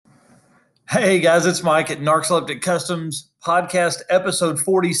Hey guys, it's Mike at Narcoleptic Customs podcast episode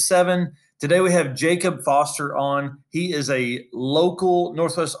 47. Today we have Jacob Foster on. He is a local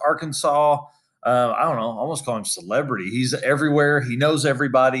Northwest Arkansas, I don't know, almost call him celebrity. He's everywhere. He knows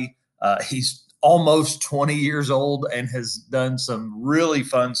everybody. He's almost 20 years old and has done some really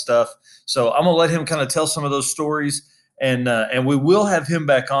fun stuff. So I'm going to let him kind of tell some of those stories, and we will have him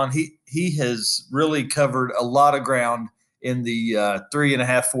back on. He has really covered a lot of ground in the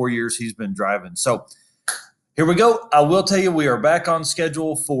 3.5, 4 years he's been driving. So here we go. I will tell you, we are back on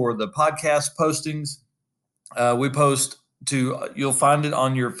schedule for the podcast postings. We post you'll find it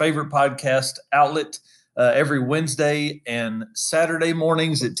on your favorite podcast outlet every Wednesday and Saturday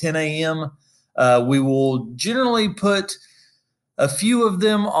mornings at 10 a.m. We will generally put a few of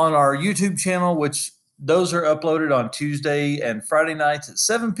them on our YouTube channel, which those are uploaded on Tuesday and Friday nights at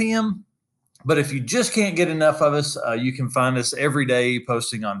 7 p.m. But if you just can't get enough of us, you can find us every day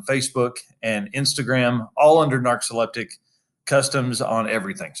posting on Facebook and Instagram, all under Narcoleptic Customs on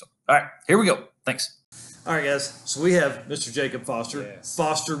everything. So, all right, here we go. Thanks. All right, guys. So we have Mr. Jacob Foster, Yes.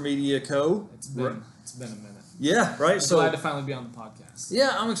 Foster Media Co. It's been a minute. Yeah, right. I'm glad to finally be on the podcast.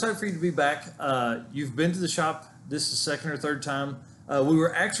 Yeah, I'm excited for you to be back. You've been to the shop. This is second or third time. We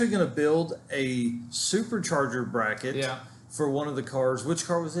were actually going to build a supercharger bracket. Yeah. For one of the cars. Which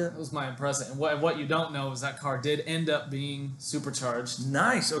car was it? It was my Impreza. And what you don't know is that car did end up being supercharged.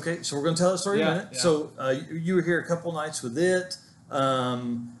 Nice. Okay, so we're going to tell that story in a minute. Yeah. So you were here a couple nights with it.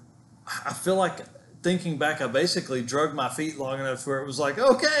 I feel like thinking back, I basically drug my feet long enough where it was like,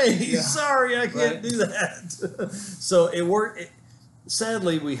 okay, sorry, I can't do that. So it worked.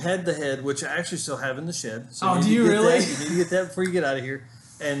 Sadly, we had the head, which I actually still have in the shed. So do you really? You need to get that before you get out of here.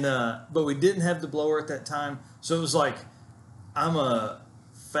 And but we didn't have the blower at that time, so it was like, I'm a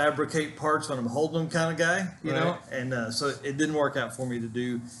fabricate parts when I'm holding them kind of guy, you know, and so it didn't work out for me to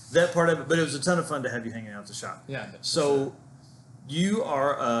do that part of it, but it was a ton of fun to have you hanging out at the shop. Yeah. So you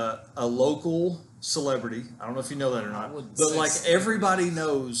are a local celebrity. I don't know if you know that or not, but like everybody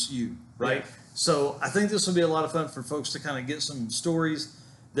knows you, right? Yeah. So I think this will be a lot of fun for folks to kind of get some stories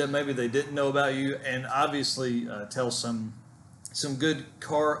that maybe they didn't know about you, and obviously tell some good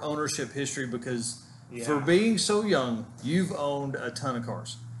car ownership history because. Yeah. For being so young, you've owned a ton of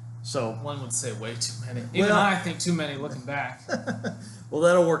cars. So one would say way too many. Even I think too many looking back. Well,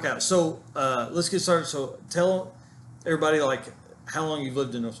 that'll work out. So let's get started. So tell everybody like how long you've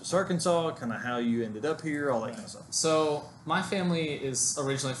lived in Northwest Arkansas, kind of how you ended up here, all that kind of stuff. So my family is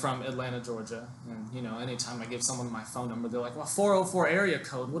originally from Atlanta, Georgia, and you know, anytime I give someone my phone number, they're like, "Well, 404 area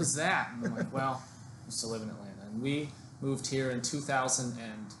code, what is that?" And I'm like, "Well, I used to live in Atlanta, and we moved here in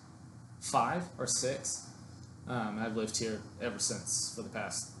 2005 or 6. I've lived here ever since for the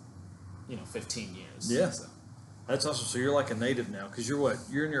past, 15 years. Yeah, so. That's awesome. So you're like a native now, because you're what?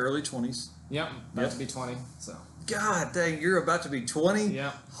 You're in your early 20s. Yep, about to be 20. So. God dang, you're about to be 20?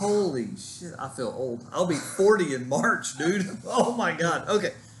 Yep. Holy shit, I feel old. I'll be 40 in March, dude. Oh my God.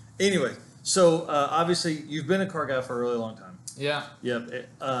 Okay. Anyway, so obviously you've been a car guy for a really long time. Yeah. Yep.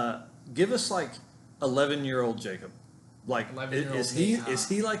 Give us like 11-year-old Jacob. Like, is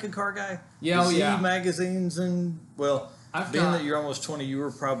he like a car guy? Yeah, is he magazines and, well, that you're almost 20, you were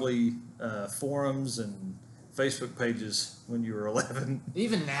probably forums and Facebook pages when you were 11.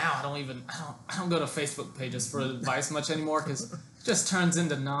 Even now, I don't go to Facebook pages for advice much anymore because it just turns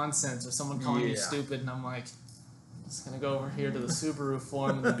into nonsense or someone calling me stupid, and I'm like, I'm just going to go over here to the Subaru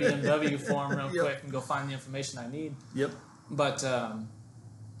forum and the BMW forum real quick and go find the information I need. Yep. But,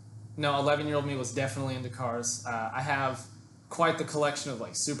 no, 11-year-old me was definitely into cars. I have quite the collection of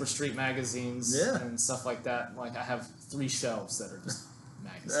like Super Street magazines and stuff like that. Like I have 3 shelves that are just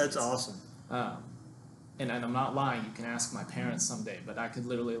magazines. That's awesome. And I'm not lying. You can ask my parents someday, but I could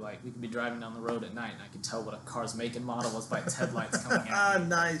literally we could be driving down the road at night and I could tell what a car's make and model was by its headlights coming out.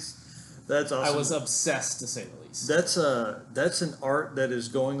 Nice. That's awesome. I was obsessed, to say the least. That's an art that is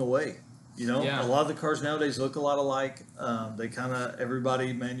going away. A lot of the cars nowadays look a lot alike. They kind of,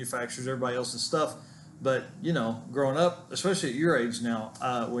 everybody manufactures everybody else's stuff. But, growing up, especially at your age now,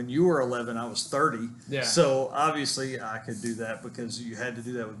 when you were 11, I was 30. Yeah. So, obviously, I could do that because you had to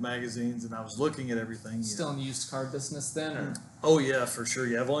do that with magazines, and I was looking at everything. Still in the used car business then? Or? Oh, yeah, for sure.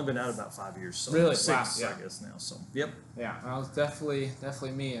 Yeah, I've only been out about 5 years. So really? 6, I guess, now. So, yep. Yeah, well, it's definitely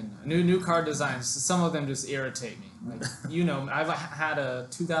me. And new car designs, some of them just irritate me. Like, I've had a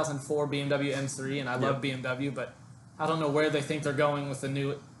 2004 BMW M3, and I love BMW, but I don't know where they think they're going with the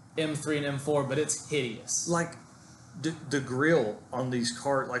new M3 and M4, but it's hideous. Like, the grill on these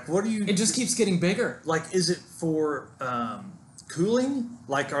cars, like, what do you... It just keeps getting bigger. Like, is it for cooling?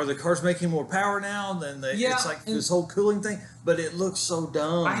 Like, are the cars making more power now than they? Yeah, It's like this whole cooling thing, but it looks so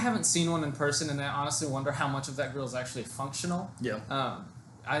dumb. I haven't seen one in person, and I honestly wonder how much of that grill is actually functional. Yeah.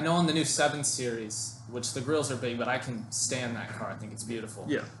 I know on the new 7 Series, which the grills are big, but I can stand that car. I think it's beautiful.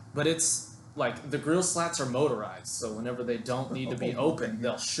 Yeah. But it's like the grill slats are motorized, so whenever they don't need to be open,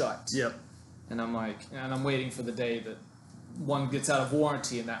 they'll shut. Yep. And I'm waiting for the day that one gets out of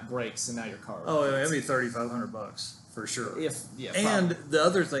warranty and that breaks, and now your car. Oh, it'll be $3,500 for sure. And the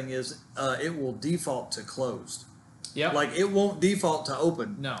other thing is, it will default to closed. Yep. Like, it won't default to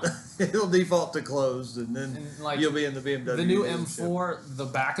open. No. It'll default to closed, and then you'll be in the BMW. The new M4, the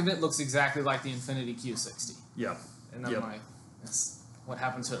back of it looks exactly like the Infiniti Q60. Yep. And I'm like, that's what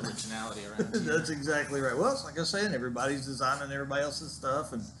happened to originality around here. That's exactly right. Well, it's like I was saying, everybody's designing everybody else's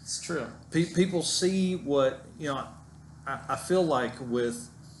stuff, and it's true. People see what, I feel like with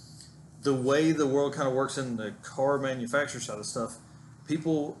the way the world kind of works in the car manufacturer side of stuff,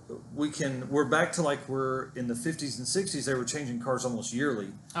 we're back to like we're in the 50s and 60s. They were changing cars almost yearly.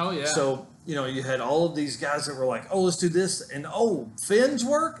 Oh yeah. So you had all of these guys that were like, oh, let's do this, and fins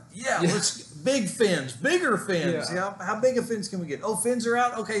work. Yeah. Let's big fins, bigger fins. Yeah. How big of fins can we get? Oh, fins are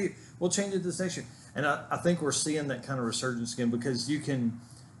out. Okay, we'll change it this next year. And I think we're seeing that kind of resurgence again, because you can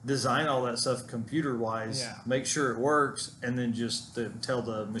design all that stuff computer wise, make sure it works, and then just tell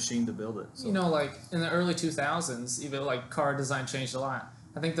the machine to build it. So. Like in the early 2000s, even like car design changed a lot.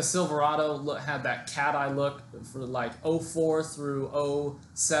 I think the Silverado had that cat eye look for like 04 through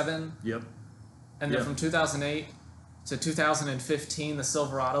 07. Yep. And then from 2008 to 2015, the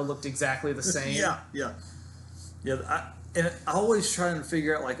Silverado looked exactly the same. Yeah. I always try and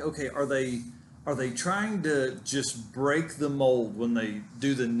figure out, like, okay, are they trying to just break the mold when they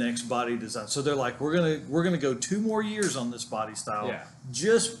do the next body design? So they're like, we're gonna go 2 more years on this body style,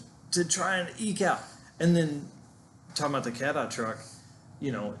 just to try and eke out. And then talking about the cat eye truck,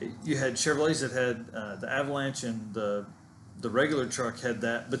 you had Chevrolets that had the Avalanche, and the regular truck had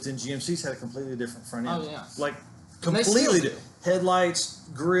that, but then GMC's had a completely different front end. Oh yeah, like completely different. Headlights,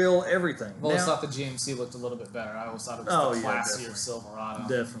 grill, everything. Well, I thought the GMC looked a little bit better. I always thought it was the classier Silverado.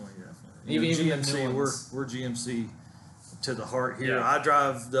 Definitely. Even GMC, we're GMC to the heart here. I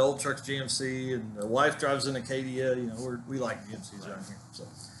drive the old trucks GMC, and the wife drives an Acadia. We like GMCs around here. So,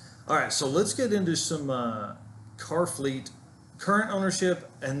 all right, so let's get into some car fleet, current ownership,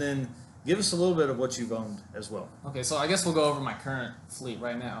 and then give us a little bit of what you've owned as well. Okay, so I guess we'll go over my current fleet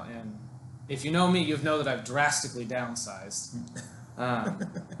right now. And if you know me, you know that I've drastically downsized.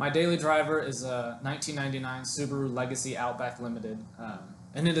 My daily driver is a 1999 Subaru Legacy Outback Limited.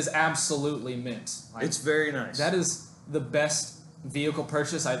 And it is absolutely mint. It's very nice. That is the best vehicle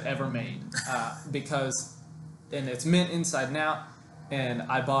purchase I've ever made, and it's mint inside and out. And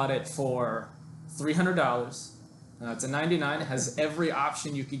I bought it for $300. It's a 99. It has every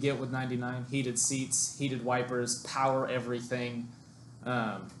option you could get with 99: heated seats, heated wipers, power everything.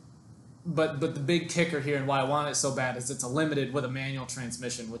 But the big kicker here, and why I want it so bad, is it's a limited with a manual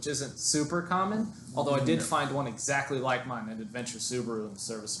transmission, which isn't super common. Although I did find one exactly like mine at Adventure Subaru in the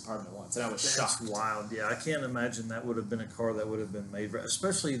service department once, and I was shocked. That's wild. Yeah, I can't imagine that would have been a car that would have been made,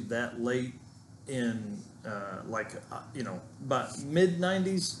 especially that late in, by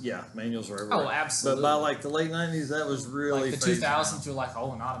mid-90s. Yeah, manuals were everywhere. Oh, absolutely. But by like the late 90s, that was really like the 2000s. You're like,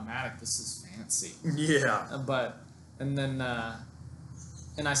 oh, an automatic. This is fancy. Yeah.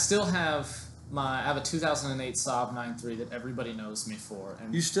 And I still have I have a 2008 Saab 9.3 that everybody knows me for.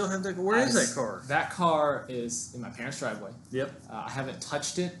 And you still have that? Where is that car? That car is in my parents' driveway. Yep. I haven't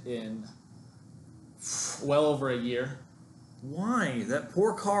touched it in well over a year. Why? That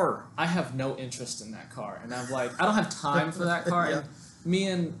poor car. I have no interest in that car. And I don't have time for that car. And me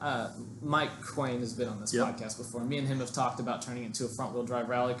and Mike Quain has been on this podcast before. Me and him have talked about turning it into a front-wheel drive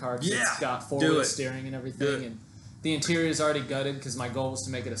rally car. It's got four-wheel steering and everything. And the interior is already gutted because my goal was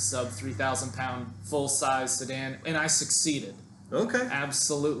to make it a sub 3,000-pound full-size sedan, and I succeeded. Okay.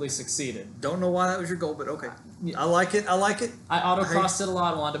 Absolutely succeeded. Don't know why that was your goal, but okay. I like it. I autocrossed it a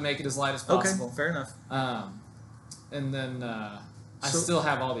lot. I wanted to make it as light as possible. Okay, fair enough. And then I still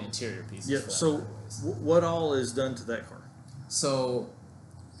have all the interior pieces. Yeah. So what all is done to that car? So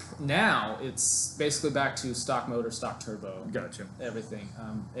now it's basically back to stock motor, stock turbo. Gotcha. Everything.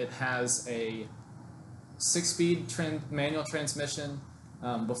 It has a 6-speed manual transmission.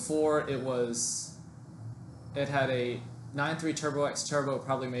 Before it had a 9.3 Turbo X turbo. It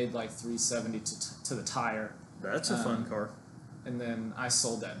probably made like 370 to the tire. That's a fun car. And then I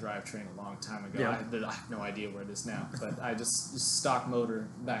sold that drivetrain a long time ago. Yeah. I have no idea where it is now, but I just stock motor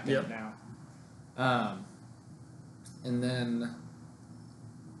back in it now. And then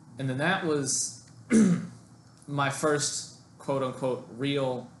that was my first quote unquote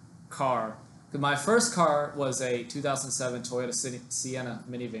real car. My first car was a 2007 Toyota Sienna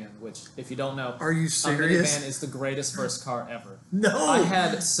minivan, which, if you don't know, Are you serious? a minivan is the greatest first car ever. No. I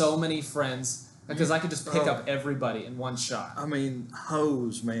had so many friends because I could just pick up everybody in one shot. I mean,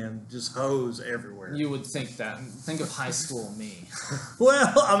 hose, man. Just hose everywhere. You would think that. Think of high school me.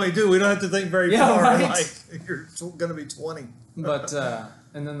 Well, I mean, dude, we don't have to think very Yeah, far. right? Like, you're going to be 20. But,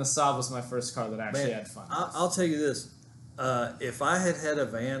 and then the Saab was my first car that actually had fun. I'll tell you this. If I had a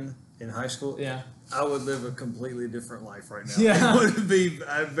van in high school, Yeah. I would live a completely different life right now. Yeah. It would be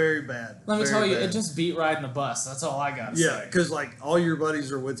very bad. Let me Very tell you, bad. it just beat riding the bus. That's all I got to Yeah, say. because like all your buddies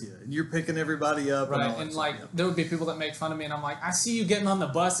are with you, and you're picking everybody up. Right, all that and stuff. like Yeah. there would be people that make fun of me, and I'm like, I see you getting on the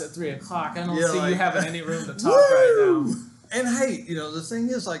bus at 3 o'clock. I don't Yeah, see like- you having any room to talk right now. Woo! And hey, the thing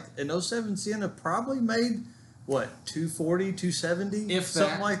is, like, an 07 Sienna probably made, what, 240, 270? If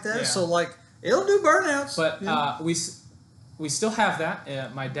something that, like that. yeah. So, like, it'll do burnouts. But yeah. we still have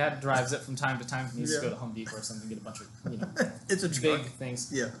that. My dad drives it from time to time. He needs to Yeah. go to Home Depot or something, get a bunch of It's a truck. big things.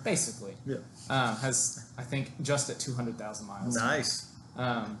 Yeah. Basically. Yeah. Has, I think, just at 200,000 miles. Nice.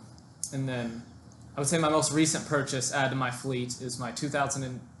 And then I would say my most recent purchase added to my fleet is my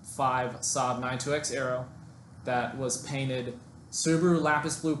 2005 Saab 92X Aero that was painted Subaru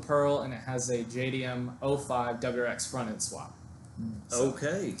Lapis Blue Pearl, and it has a JDM 05 WRX front end swap. So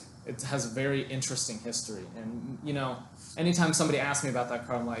Okay. it has a very interesting history. And, anytime somebody asks me about that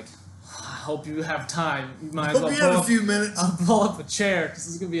car, I'm like, I hope you have time. You might as Hope well you pull have a up, few minutes. I'll pull up a chair because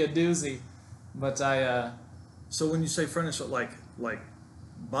it's going to be a doozy. But So when you say front end, so like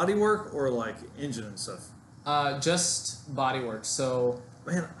body work or like engine and stuff? just bodywork. So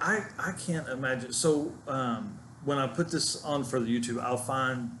Man, I can't imagine. So when I put this on for the YouTube, I'll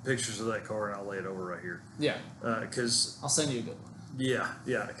find pictures of that car and I'll lay it over right here. yeah, Because I'll send you a good one.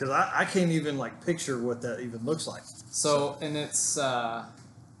 yeah, because I can't even like picture what that even looks like. So, and it's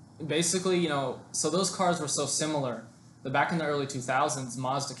basically, so those cars were so similar that back in the early 2000s,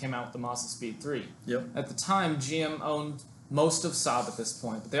 Mazda came out with the Mazda Speed 3. Yep. At the time, GM owned most of Saab at this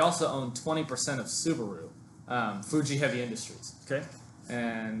point, but they also owned 20% of Subaru, Fuji Heavy Industries. Okay.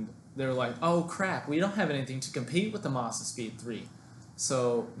 And they were like, oh crap, we don't have anything to compete with the Mazda Speed 3.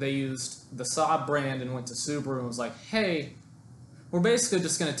 So they used the Saab brand and went to Subaru and was like, hey, we're basically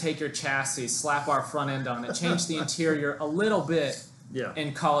just going to take your chassis, slap our front end on it, change the interior a little bit, Yeah.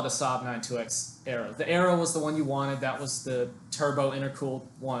 and call it a Saab 92X Aero. The Aero was the one you wanted. That was the turbo intercooled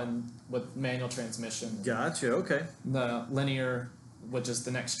one with manual transmission. Gotcha. Okay. The linear, which is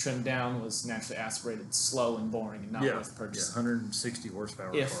the next trim down, was naturally aspirated, slow and boring, and not Yeah. worth purchasing. 160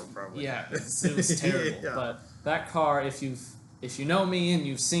 horsepower car probably. Yeah, it was terrible. Yeah. But that car, if you know me and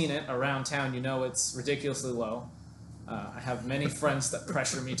you've seen it around town, you know it's ridiculously low. I have many friends that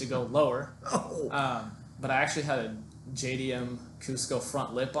pressure me to go lower. Oh. But I actually had a JDM Cusco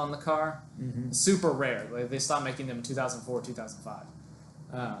front lip on the car. Mm-hmm. Super rare. Like, they stopped making them in 2004, 2005.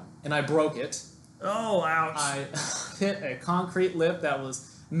 And I broke it. Oh, ouch. I hit a concrete lip that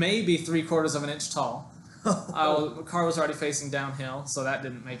was maybe 3/4 of an inch tall. The car was already facing downhill, so that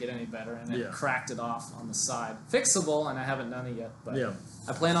didn't make it any better, and it Yeah. cracked it off on the side. Fixable, and I haven't done it yet, but Yeah.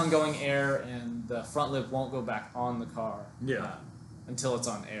 I plan on going air, and the front lip won't go back on the car Yeah. until it's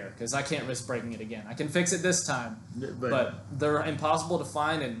on air, because I can't risk breaking it again. I can fix it this time, But, but they're impossible to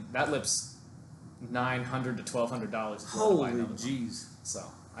find, and that lip's $900 to $1,200. if you want to buy holy another one. jeez. So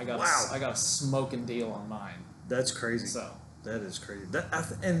I got Wow. I got a smoking deal on mine. That's crazy. So That is crazy.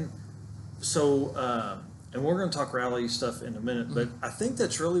 And we're going to talk rally stuff in a minute, but I think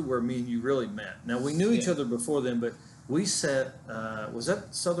that's really where me and you really met. Now, we knew each Yeah. other before then, but we sat, was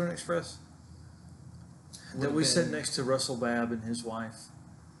that Southern Express? That Would've we sat been next to Russell Babb and his wife?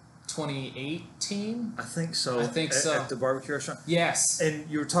 2018. I think so. I think so. At the barbecue restaurant. Yes. And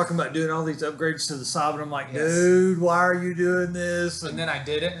you were talking about doing all these upgrades to the Saab, and I'm like, Yes. dude, why are you doing this? And then I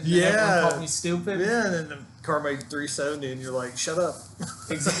did it, and Yeah. then everyone called me stupid. Yeah, and then the car made 370, and you're like, shut up.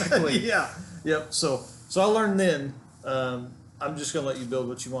 Exactly. Yeah. Yep. So I learned then. I'm just gonna let you build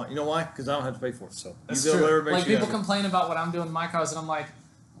what you want. You know why? Because I don't have to pay for it. So That's you build true. whatever makes Like, you people happy. complain about what I'm doing in my cars, and I'm like,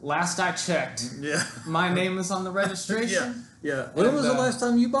 last I checked, Yeah. my name is on the registration. Yeah. When And, was the last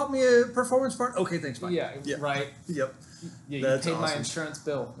time you bought me a performance part? Okay, thanks, Mike. Yeah, Yeah. right. Yep. Yeah, you That's paid my awesome. insurance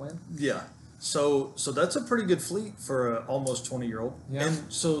bill. When? Yeah. So that's a pretty good fleet for a almost 20-year-old. Yeah.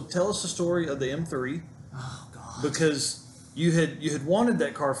 And so tell us the story of the M3, Oh God. because you had wanted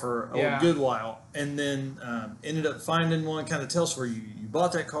that car for a Yeah. good while, and then ended up finding one. Kind of tell us where you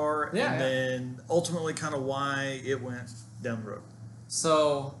bought that car, Yeah. and then ultimately kind of why it went down the road.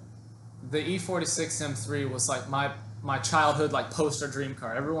 So, the E46 M3 was like my childhood like poster dream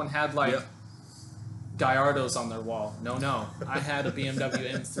car. Everyone had like Yep. Gallardos on their wall. No, I had a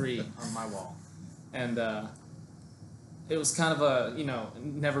BMW M3 on my wall, and it was kind of a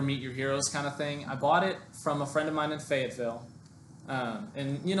never meet your heroes kind of thing. I bought it from a friend of mine in Fayetteville,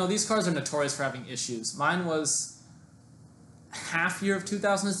 and these cars are notorious for having issues. Mine was half year of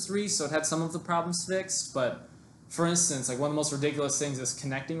 2003, so it had some of the problems fixed, but. For instance, like one of the most ridiculous things is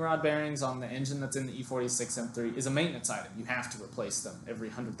connecting rod bearings on the engine that's in the E46 M3 is a maintenance item. You have to replace them every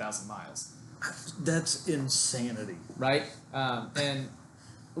 100,000 miles. That's insanity. Right? And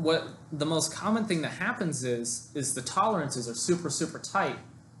what the most common thing that happens is the tolerances are super, super tight.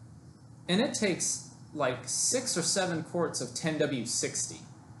 And it takes like 6 or 7 quarts of 10W60.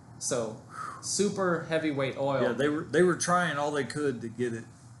 So super heavyweight oil. Yeah, they were trying all they could to get it.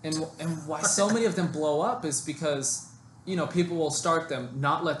 And why so many of them blow up is because, people will start them,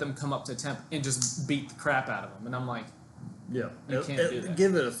 not let them come up to temp, and just beat the crap out of them. And I'm like, yeah, you can't do that.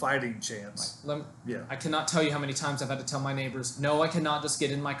 Give it a fighting chance. I cannot tell you how many times I've had to tell my neighbors, no, I cannot just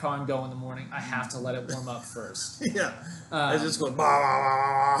get in my car and go in the morning. I have to let it warm up first. Yeah, it's just going, bah,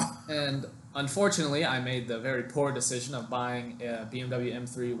 bah, bah, bah. And unfortunately, I made the very poor decision of buying a BMW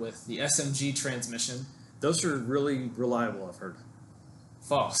M3 with the SMG transmission. Those are really reliable, I've heard.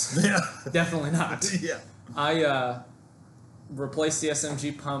 False. Yeah. Definitely not. Yeah. I replaced the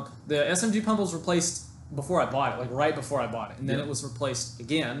SMG pump. The SMG pump was replaced before I bought it, like right before I bought it. And then it was replaced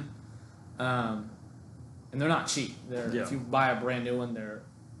again. And they're not cheap. If you buy a brand new one, they're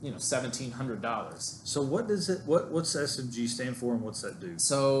 $1,700. So what's SMG stand for and what's that do?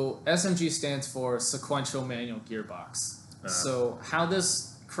 So SMG stands for sequential manual gearbox. So how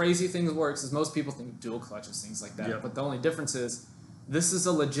this crazy thing works is most people think dual clutches, things like that. Yep. But the only difference is this is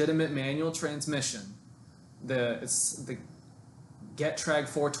a legitimate manual transmission. It's the GetTrag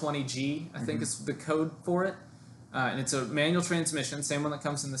 420G, I think is the code for it. And it's a manual transmission, same one that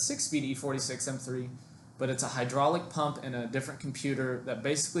comes in the 6-speed E46 M3, but it's a hydraulic pump and a different computer that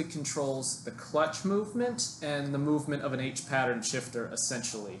basically controls the clutch movement and the movement of an H-pattern shifter,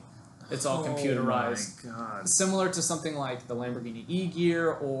 essentially. It's all computerized. Oh my God. Similar to something like the Lamborghini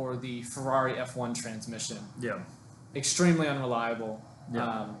E-Gear or the Ferrari F1 transmission. Yeah. Extremely unreliable.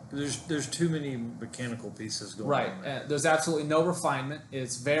 Yeah. There's too many mechanical pieces going right. on. Right. There's absolutely no refinement.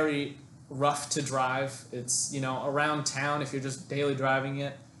 It's very rough to drive. It's, around town, if you're just daily driving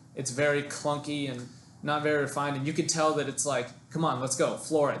it, it's very clunky and not very refined. And you can tell that it's like, come on, let's go,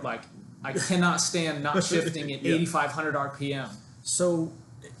 floor it. Like, I cannot stand not shifting at 8,500 RPM. So,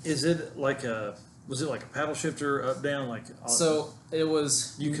 was it like a paddle shifter up down like? So it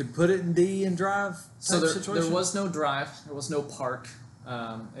was. You could put it in D and drive. So there was no drive. There was no park.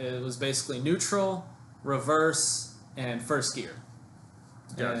 It was basically neutral, reverse, and first gear.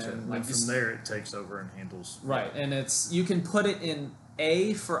 Gotcha. And from there it takes over and handles. Right, and you can put it in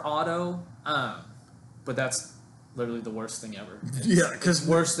A for auto, but that's literally the worst thing ever. Because it's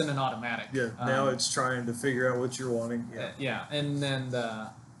worse than an automatic. Yeah. Now it's trying to figure out what you're wanting. Yeah, and then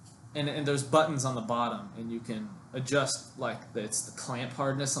and there's buttons on the bottom, and you can adjust it's the clamp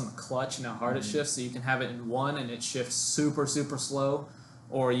hardness on the clutch and how hard it shifts. So you can have it in 1 and it shifts super, super slow,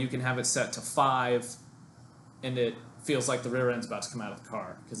 or you can have it set to 5 and it feels like the rear end's about to come out of the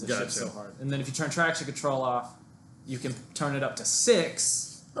car because it shifts so hard. And then if you turn traction control off, you can turn it up to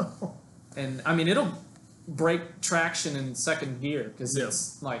 6, and I mean it'll break traction in second gear because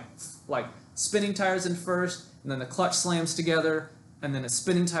it's like spinning tires in first, and then the clutch slams together. And then it's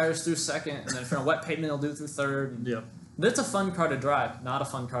spinning tires through second, and then if you're on wet pavement, it'll do it through third. But it's a fun car to drive, not a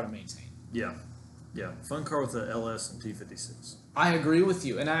fun car to maintain. Yeah. Fun car with the LS and T56. I agree with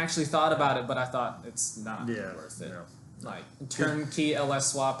you, and I actually thought about it, but I thought it's not worth it. No. Like turnkey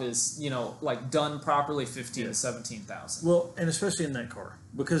LS swap is, done properly, 15 to 17,000. Well, and especially in that car,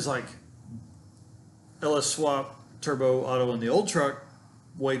 because LS swap, turbo, auto in the old truck,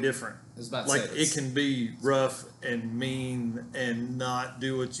 way different. It can be rough and mean and not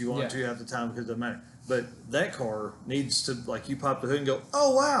do what you want to half the time because it doesn't matter. But that car needs to, you pop the hood and go,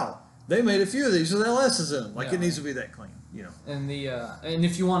 oh wow, they made a few of these with LSs in them. It needs to be that clean, And and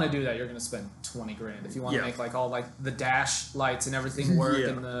if you want to do that, you're going to spend $20,000. If you want to make all the dash lights and everything work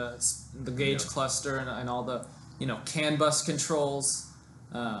and the gauge cluster and all the CAN bus controls,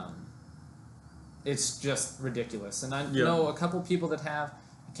 it's just ridiculous. And I know a couple people that have.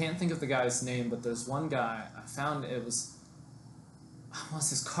 I can't think of the guy's name, but there's one guy I found. It was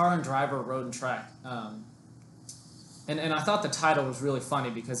his Car and Driver Road and Track, and I thought the title was really funny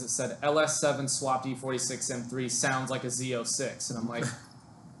because it said LS7 swapped E46 M3 sounds like a Z06, and I'm like,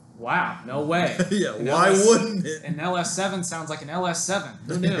 wow, no way. Yeah, why wouldn't it? An LS7 sounds like an LS7.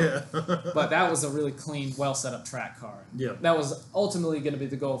 Who knew? Yeah. But that was a really clean, well set up track car. Yeah. That was ultimately going to be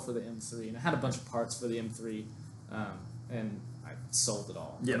the goal for the M3, and I had a bunch of parts for the M3, and I sold it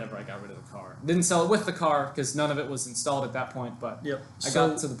all whenever I got rid of the car. Didn't sell it with the car because none of it was installed at that point, but I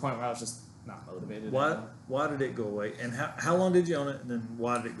got to the point where I was just not motivated. Why did it go away? And how long did you own it? And then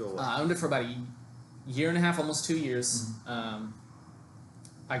why did it go away? I owned it for about a year and a half, almost 2 years. Mm-hmm.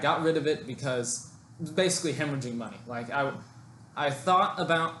 I got rid of it because it was basically hemorrhaging money. Like I thought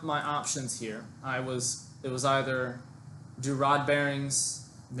about my options here. It was either do rod bearings,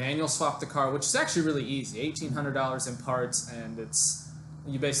 manual swap the car, which is actually really easy, $1,800 in parts, and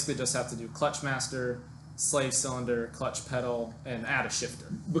you basically just have to do clutch master, slave cylinder, clutch pedal, and add a shifter.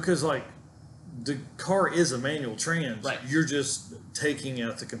 Because like the car is a manual trans, right? You're just taking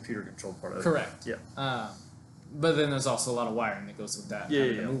out the computer control part of it. Correct. Yeah. But then there's also a lot of wiring that goes with that. Yeah,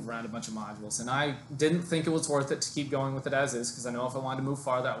 to move around a bunch of modules. And I didn't think it was worth it to keep going with it as is, because I know if I wanted to move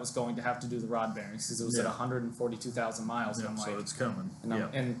farther, I was going to have to do the rod bearings, because it was at 142,000 miles. Yeah, and I'm so like, it's coming.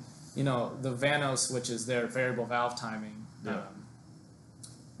 And you know, the Vanos, which is their variable valve timing,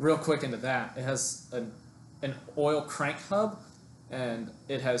 real quick into that, it has an oil crank hub, and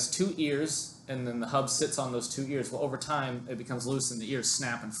it has 2 ears, and then the hub sits on those 2 ears. Well, over time, it becomes loose, and the ears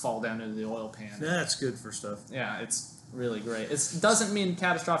snap and fall down into the oil pan. That's good for stuff. Yeah, it's really great. It doesn't mean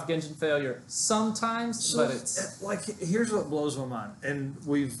catastrophic engine failure sometimes, but it's... Like, here's what blows my mind. And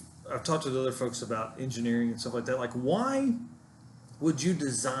I've talked to other folks about engineering and stuff like that. Like, why would you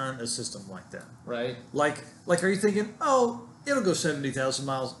design a system like that? Right. Like, are you thinking, oh, it'll go 70,000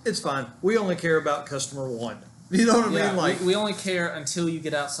 miles. It's fine. We only care about customer one. You know what I mean? Like we only care until you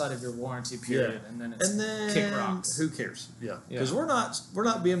get outside of your warranty period, and then kick rocks. Who cares? Yeah, because we're not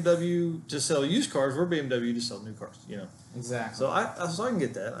BMW to sell used cars. We're BMW to sell new cars. You know. Exactly. So I can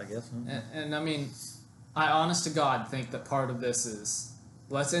get that, I guess. And I mean, I honest to God think that part of this is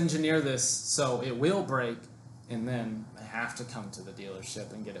let's engineer this so it will break, and then I have to come to the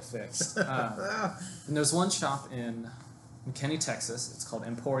dealership and get it fixed. And there's one shop in McKinney, Texas. It's called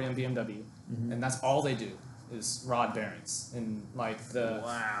Emporium BMW, and that's all they do is rod bearings. And like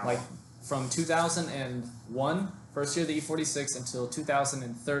from 2001, first year of the E46, until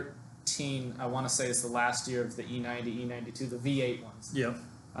 2013, I want to say is the last year of the E90, E92, the V8 ones. Yeah.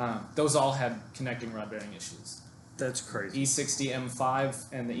 Those all had connecting rod bearing issues. That's crazy. E60 M5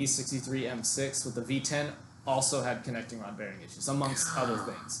 and the E63 M6 with the V10 also had connecting rod bearing issues, amongst other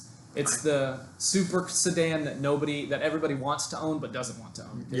things. It's the super sedan that everybody wants to own but doesn't want to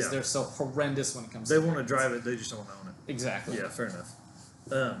own, because they're so horrendous when it comes to They want to drive it, they just don't want to own it. Exactly. Yeah, fair enough.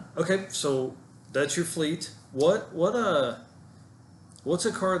 Okay, so that's your fleet. What's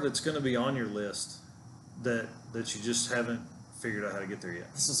a car that's going to be on your list that you just haven't figured out how to get there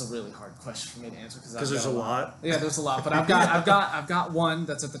yet? This is a really hard question for me to answer, because there's a lot. Yeah, there's a lot, but I've got one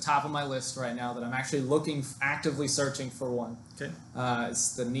that's at the top of my list right now that I'm actually actively searching for one. Okay.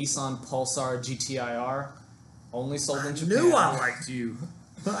 It's the Nissan Pulsar GTIR, only sold in Japan. I knew I liked you.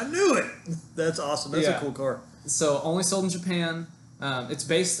 I knew it. That's awesome. That's a cool car. So only sold in Japan. It's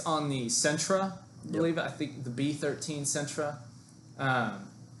based on the Sentra, I believe. I think the B13 Sentra.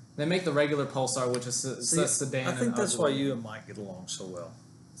 They make the regular Pulsar, which is a sedan. I think that's why you and Mike get along so well.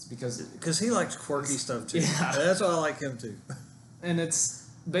 It's because he likes quirky stuff too. Yeah, that's why I like him too. And it's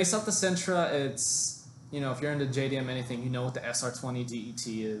based off the Sentra. It's, if you're into JDM anything, you know what the SR20 DET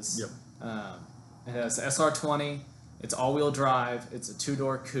is. Yep. It has SR20. It's all-wheel drive. It's a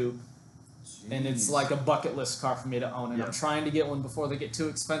 2-door coupe. Jeez. And it's like a bucket list car for me to own. And I'm trying to get one before they get too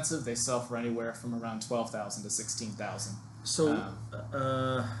expensive. They sell for anywhere from around $12,000 to $16,000.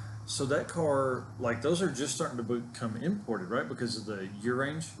 So that car, like, those are just starting to become imported, right? Because of the year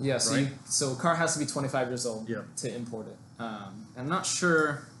range? Yeah, right? So a car has to be 25 years old to import it. I'm not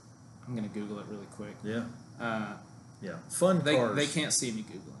sure. I'm going to Google it really quick. Yeah. Fun cars. They can't see me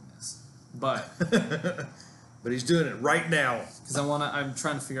Googling this. But but he's doing it right now. Because I'm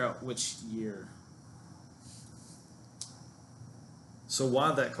trying to figure out which year. So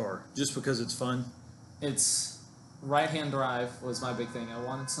why that car? Just because it's fun? It's right-hand drive was my big thing. I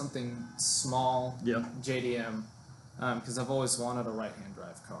wanted something small, JDM, because I've always wanted a right-hand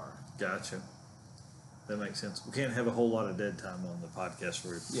drive car. Gotcha. That makes sense. We can't have a whole lot of dead time on the podcast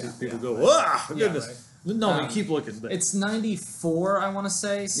where people go, goodness. Right. No, keep looking. But it's 94, I want to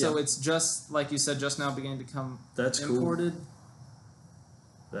say, so it's just, like you said, just now beginning to come imported. Cool.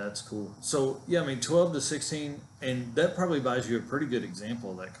 That's cool. So, 12 to 16, and that probably buys you a pretty good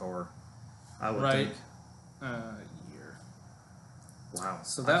example of that car, I would think. Year. Wow.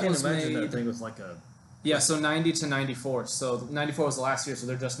 So that I can't was imagine made... that thing with like a Yeah, so 90 to 94. So 94 was the last year, so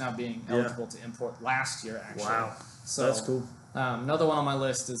they're just now being eligible to import last year, actually. Wow. So that's cool. Another one on my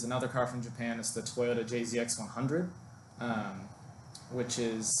list is another car from Japan. It's the Toyota JZX 100, which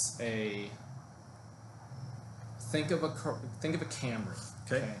is think of a Camry.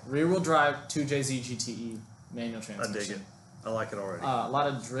 Okay. Rear-wheel drive 2JZ GTE manual transmission. I dig it. I like it already. A lot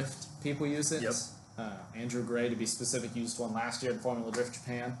of drift people use it. Yep. Andrew Gray, to be specific, used one last year in Formula Drift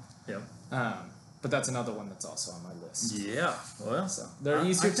Japan. Yep. But that's another one that's also on my list. Yeah. Well, so they're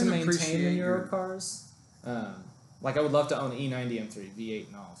easier to maintain than Euro cars. Like I would love to own an E90 M3 V8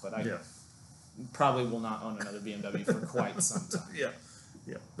 and all, but I probably will not own another BMW for quite some time.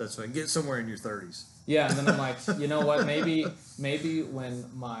 Yeah, that's right. Get somewhere in your 30s. Yeah, and then I'm like, you know what? Maybe when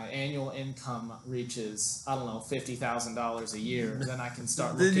my annual income reaches, I don't know, $50,000 a year, then I can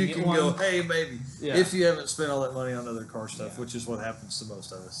start looking at one. Then you can go, hey, maybe. Yeah. If you haven't spent all that money on other car stuff, which is what happens to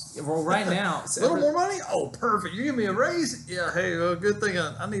most of us. Well, right now, a little more money. Oh, perfect! You give me a raise. Yeah. Hey, well, good thing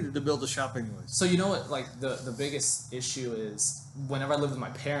I needed to build a shop anyways. So you know what? Like the biggest issue is whenever I lived with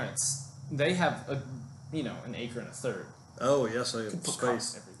my parents, they have an acre and a third. Oh yes, I have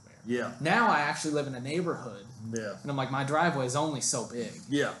space everywhere. Yeah. Now I actually live in a neighborhood. Yeah. And I'm like, my driveway is only so big.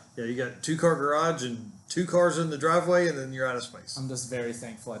 Yeah. Yeah. You got 2-car garage and 2 cars in the driveway, and then you're out of space. I'm just very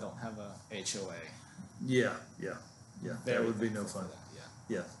thankful I don't have a HOA. Yeah. Yeah. Yeah. That would be no fun.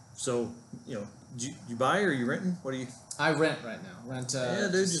 Yeah. So you buy or you renting? What do you? I rent right now.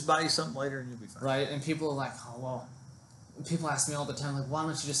 Just buy you something later and you'll be fine. Right. And people are like, oh well. People ask me all the time, like, why don't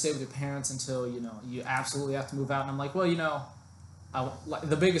you just stay with your parents until you absolutely have to move out? And I'm like, well,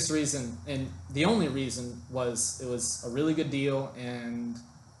 the biggest reason and the only reason was it was a really good deal and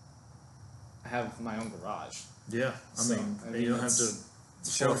I have my own garage. Yeah, I mean you don't have to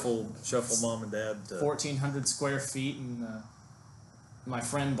shuffle mom and dad. 1,400 square feet, and my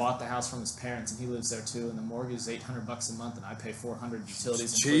friend bought the house from his parents, and he lives there too. And the mortgage is $800 a month, and I pay $400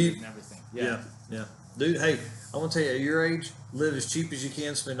 utilities and everything. Yeah. Dude, hey, I want to tell you, at your age, live as cheap as you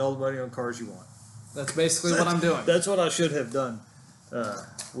can, spend all the money on cars you want. That's basically what I'm doing. That's what I should have done.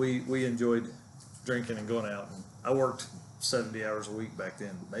 We enjoyed drinking and going out. And I worked 70 hours a week back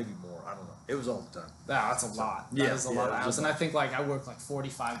then, maybe more. I don't know. It was all the time. That's a lot. That is a lot of hours. And I think I work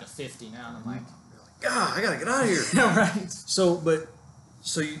 45 to 50 now, and I'm like, God, I gotta get out of here. Right.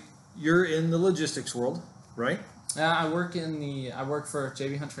 So you're in the logistics world, right? I work for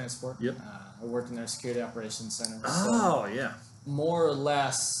JB Hunt Transport. Yep. I work in their security operations center. Oh, yeah. More or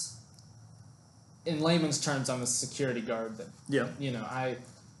less, in layman's terms, I'm a security guard.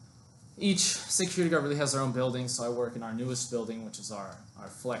 Each security guard really has their own building, so I work in our newest building, which is our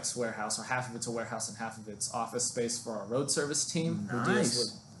flex warehouse, or half of it's a warehouse and half of it's office space for our road service team, who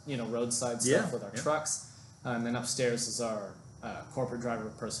deals with roadside stuff with our trucks. And then upstairs is our corporate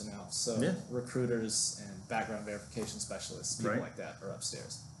driver personnel, so recruiters and background verification specialists, people like that are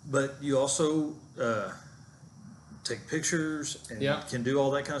upstairs. But you also take pictures and can do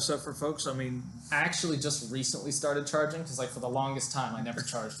all that kind of stuff for folks. I mean, I actually just recently started charging because, for the longest time, I never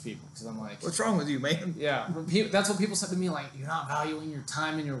charged people because I'm like, "What's wrong with you, man?" Yeah, that's what people said to me, like, "You're not valuing your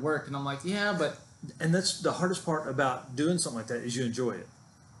time and your work," and I'm like, "Yeah, but." And that's the hardest part about doing something like that is you enjoy it.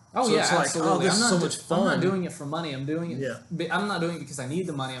 Oh so yeah, it's absolutely. This is so much fun. I'm not doing it for money. I'm doing it. Yeah. I'm not doing it because I need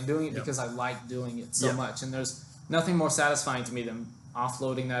the money. I'm doing it because I like doing it so much. And there's nothing more satisfying to me than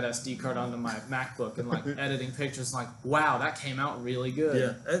offloading that SD card onto my MacBook and editing pictures. And wow, that came out really good.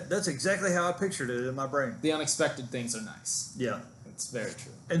 Yeah, that's exactly how I pictured it in my brain. The unexpected things are nice. Yeah, it's very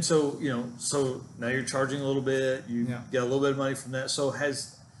true. And so so now you're charging a little bit. You get a little bit of money from that. So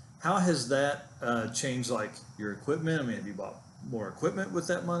how has that changed your equipment? I mean, have you bought more equipment with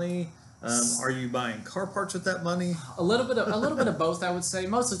that money? Are you buying car parts with that money? A little bit of both, I would say.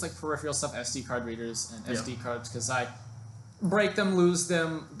 Mostly it's peripheral stuff, SD card readers and SD cards, because I break them, lose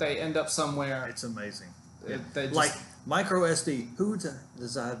them, they end up somewhere. It's amazing. Micro SD. Who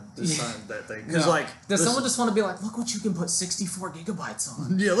designed that thing? Because does someone just want to be like, look what you can put 64 gigabytes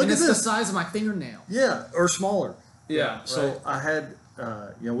on? Yeah, look at this. It's the size of my fingernail. Yeah, or smaller. Yeah. So I had,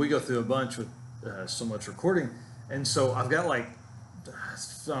 we go through a bunch with so much recording, and so I've got I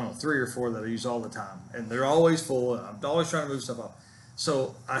don't know, 3 or 4 that I use all the time, and they're always full. And I'm always trying to move stuff off.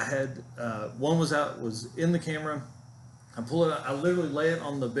 So I had one was in the camera. I pull it out. I literally lay it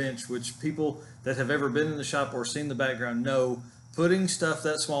on the bench, which people that have ever been in the shop or seen the background know. Putting stuff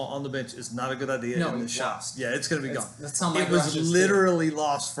that small on the bench is not a good idea in the shop. Lost. Yeah, it's going to be gone. That's how my it was literally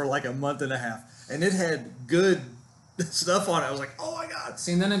lost for a month and a half, and it had good stuff on it. I was like, oh my god.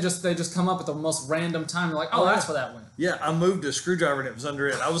 See, and then they just come up at the most random time. You're like, oh, that's where that went. Yeah, I moved a screwdriver and it was under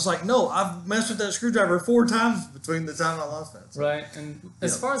it. I was like, no, I've messed with that screwdriver 4 times between the time I lost that. So, right, and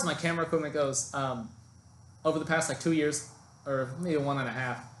as far as my camera equipment goes, over the past like 2 years, or maybe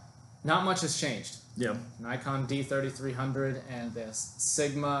 1.5, not much has changed. Yeah. Nikon D3300 and this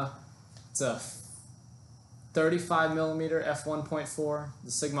Sigma. It's a 35 millimeter f1.4,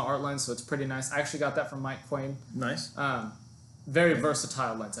 the Sigma art lens, so it's pretty nice. I actually got that from Mike Quain. Nice. Very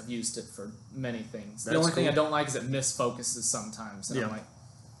versatile lens. I've used it for many things. The only thing I don't like is it misfocuses sometimes. And I'm like,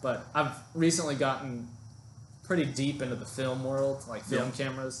 but I've recently gotten pretty deep into the film world, like film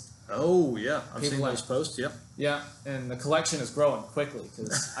cameras. Oh yeah, I've seen those posts. Yep. Yeah, and the collection is growing quickly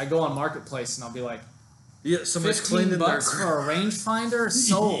because I go on Marketplace and I'll be like, yeah, somebody's $15 for a rangefinder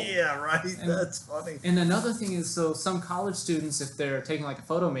sold. Yeah, right. That's funny. And another thing is, so some college students, if they're taking like a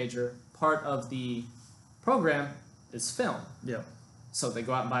photo major, part of the program is film. Yeah. So they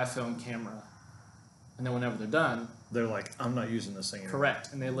go out and buy a film camera, and then whenever they're done, they're like, I'm not using this thing anymore.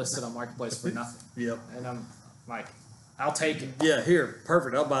 Correct, and they list it on Marketplace for nothing. Yep. And I'm like, I'll take it. Yeah, here,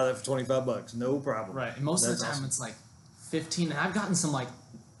 perfect. I'll buy that for $25. No problem. Right, and most of the time it's like 15, and I've gotten some like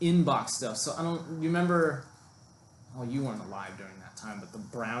inbox stuff. So I don't remember. Oh, you weren't alive during that time, but the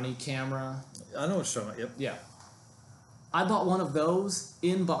Brownie camera. I know what you're talking about. Yep. Yeah. I bought one of those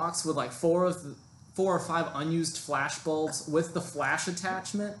in box with like 4 or 5 unused flash bulbs with the flash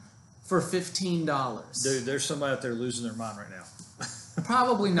attachment for $15. Dude, there's somebody out there losing their mind right now.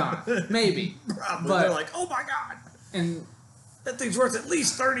 Probably not. Maybe. Probably. But, they're like, oh my God. And that thing's worth at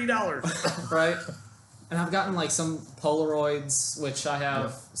least $30. Right? And I've gotten like some Polaroids, which I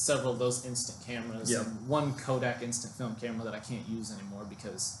have several of those instant cameras, and one Kodak instant film camera that I can't use anymore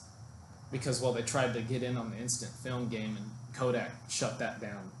because well, they tried to get in on the instant film game and Kodak shut that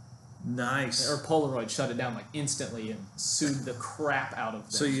down. Nice. Or Polaroid shut it down like instantly and sued the crap out of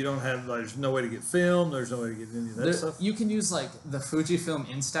them. So you don't have, there's no way to get film, there's no way to get any of that stuff? You can use like the Fujifilm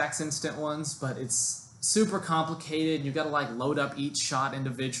Instax instant ones, but it's super complicated. You got to like load up each shot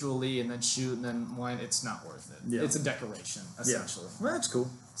individually and then shoot, and then one. It's not worth it. Yeah. It's a decoration essentially. Yeah. Well, that's cool.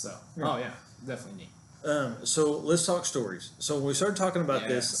 So, oh yeah, definitely neat. So let's talk stories. So when we started talking about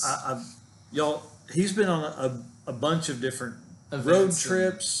this, he's been on a bunch of different road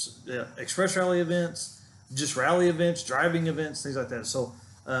trips, express rally events, just rally events, driving events, things like that. So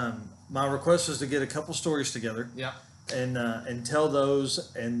my request was to get a couple stories together. Yeah. And tell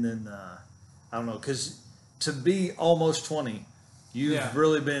those, and then I don't know, because to be almost 20, you've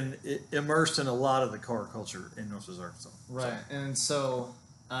really been immersed in a lot of the car culture in Northwest Arkansas. Right, and so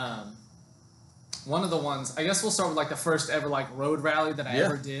one of the ones, I guess we'll start with like the first ever like road rally that I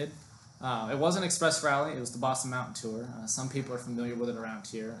ever did. It wasn't Express Rally, it was the Boston Mountain Tour. Some people are familiar with it around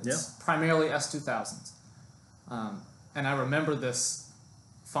here. It's primarily S2000s. And I remember this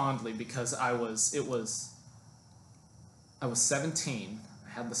fondly because I was 17, I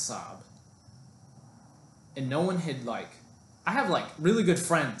had the Saab, and no one had I have like really good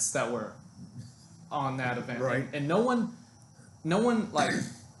friends that were on that event, right? And no one like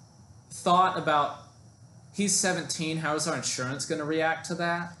thought about, he's 17, how is our insurance going to react to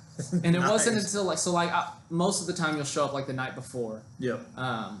that? And it wasn't until most of the time you'll show up like the night before. Yep.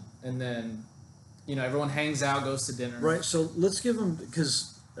 And then, everyone hangs out, goes to dinner. Right. So let's give them,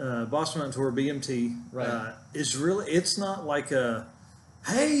 because Boston Mountain Tour, BMT, is really, it's not like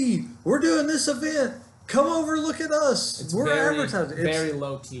hey, we're doing this event. Come over, look at us. We're advertising. It's very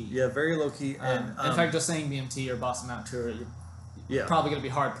low key. Yeah, very low key. And in fact, just saying BMT or Boston Mountain Tour, you're probably going to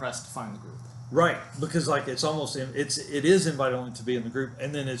be hard pressed to find the group. Right, because it's almost it is invite only to be in the group,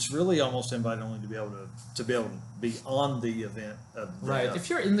 and then it's really almost invite only to be able to be on the event. Right. If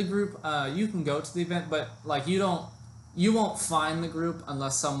you're in the group, you can go to the event, but you won't find the group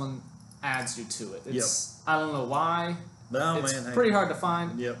unless someone adds you to it. It's I don't know why. It's pretty hard to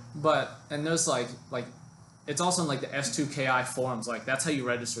find. Yep. And there's like it's also in like the S2KI forums. Like that's how you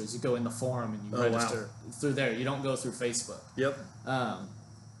register. Is you go in the forum and you register through there. You don't go through Facebook. Yep.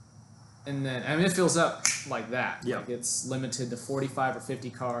 And then it fills up like that. Yeah. Like it's limited to 45 or 50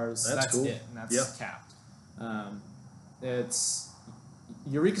 cars. That's cool. It, and that's capped. It's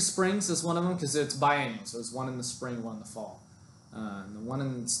Eureka Springs is one of them because it's biannual. So it's one in the spring, one in the fall. And the one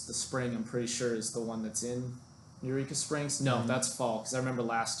in the spring, I'm pretty sure, is the one that's in Eureka Springs. No, that's fall because I remember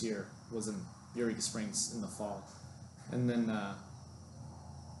last year was in Eureka Springs in the fall, and then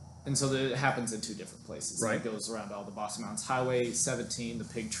and so it happens in 2 different places. Right, it goes around all the Boston Mountains, Highway 17, the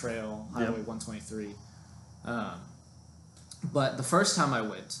Pig Trail, Highway 123. But the first time I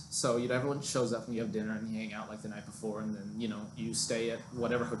went, so everyone shows up and you have dinner and you hang out like the night before, and then you stay at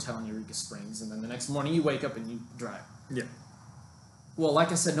whatever hotel in Eureka Springs, and then the next morning you wake up and you drive. Yeah. Well,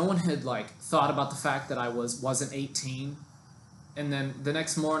 like I said, no one had thought about the fact that I wasn't 18, and then the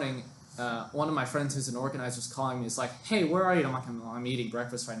next morning, one of my friends who's an organizer is calling me. He's like, "Hey, where are you?" I'm like, "I'm eating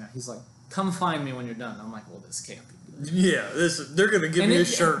breakfast right now." He's like, come find me when you're done. I'm like, well, this can't be good. Yeah, they're going to give me a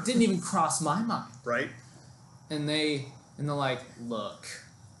shirt. It didn't even cross my mind. Right. And they're like, look,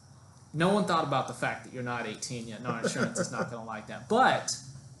 no one thought about the fact that you're not 18 yet. No, insurance is not going to like that. But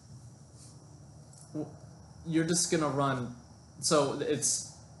you're just going to run. So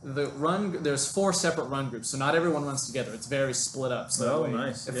there's 4 separate run groups. So not everyone runs together. It's very split up. So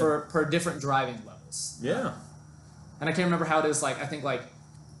nice. Per different driving levels. Yeah. And I can't remember how it is. Like, I think like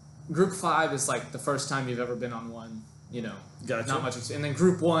group 5 is like the first time you've ever been on one. Gotcha. Not much. And then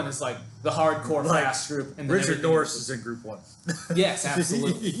group 1 is like the hardcore fast group. And then Richard Norris is in group 1. Yes,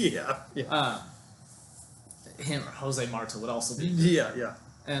 absolutely. yeah. Him or Jose Marta would also be. Yeah.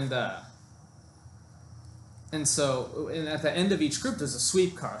 And so at the end of each group, there's a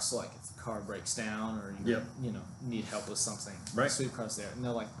sweep car. So like if the car breaks down or you need help with something, right. The sweep car's there. And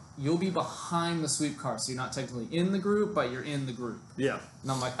they're like, you'll be behind the sweep car, so you're not technically in the group, but you're in the group. Yeah.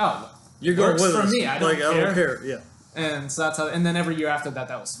 And I'm like, oh, you're going with for us. me. I don't care. Yeah. And so that's how. And then every year after that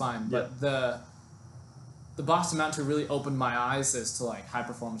was fine. But the Boston Mountain Tour really opened my eyes as to like high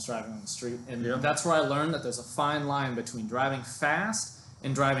performance driving on the street, and that's where I learned that there's a fine line between driving fast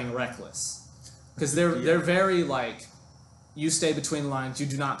and driving reckless, because they're very like, you stay between the lines, you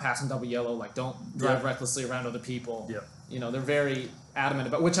do not pass in double yellow, like don't drive recklessly around other people. They're very adamant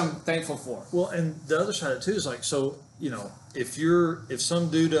about, which I'm thankful for. Well, and the other side of it too is like, so if some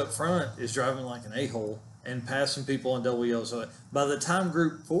dude up front is driving like an a-hole and passing people on double yellow, so by the time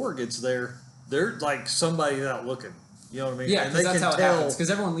group 4 gets there, they're like somebody out looking. You know what I mean? Yeah, because that's how it happens. Because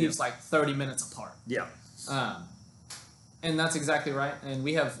everyone leaves like 30 minutes apart. Yeah. And that's exactly right. And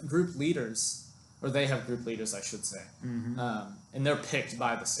we have group leaders, or they have group leaders, I should say. Mm-hmm. And they're picked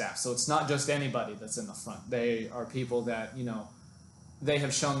by the staff. So it's not just anybody that's in the front. They are people that, they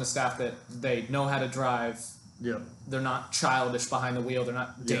have shown the staff that they know how to drive. Yeah. They're not childish behind the wheel. They're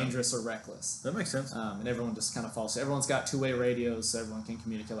not dangerous or reckless. That makes sense. And everyone just kind of follows. Everyone's got two-way radios, so everyone can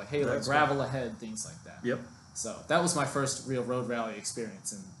communicate like, hey, like gravel ahead, things like that. Yep. So that was my first real road rally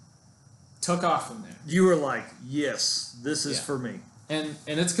experience, and took off from there. You were like, yes, this is for me. And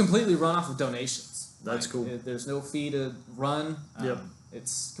it's completely run off of donations. That's cool. There's no fee to run. Yep.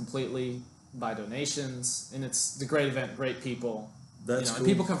 It's completely by donations, and it's a great event, great people. That's cool. And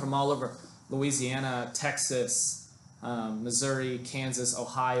people come from all over. Louisiana, Texas, Missouri, Kansas,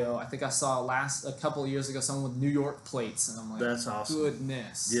 Ohio. I think I saw a couple of years ago someone with New York plates, and I'm like, that's awesome.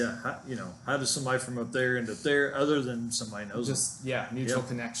 Goodness. Yeah, how does somebody from up there end up there other than somebody knows them? Mutual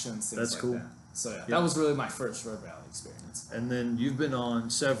connections, things that's like cool. that. So that was really my first road rally experience. And then you've been on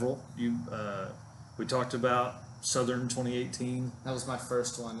several. We talked about Southern 2018. That was my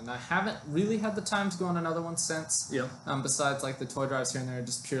first one, and I haven't really had the time to go on another one since. Yeah. Besides like the toy drives here and there,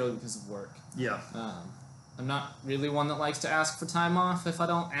 just purely because of work. Yeah. I'm not really one that likes to ask for time off if I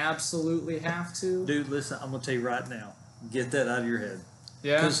don't absolutely have to. Dude, listen, I'm gonna tell you right now, get that out of your head.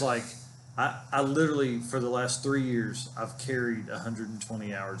 Yeah. Because like, I literally for the last 3 years I've carried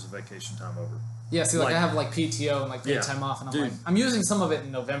 120 hours of vacation time over. Yeah, see, I have like PTO and like paid time off, and I'm like, I'm using some of it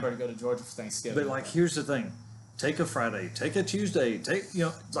in November to go to Georgia for Thanksgiving. But like, here's the thing. Take a Friday, take a Tuesday,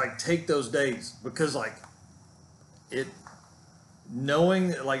 take those days, because like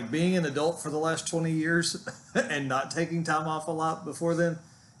knowing like being an adult for the last 20 years and not taking time off a lot before then,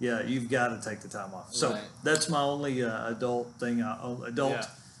 you've got to take the time off. So that's my only adult thing,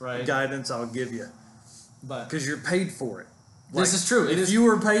 guidance I'll give you. But because you're paid for it. Like, this is true. If you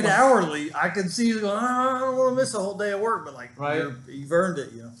were paid hourly, I could see you going, I don't want to miss a whole day of work, but like, you've earned it,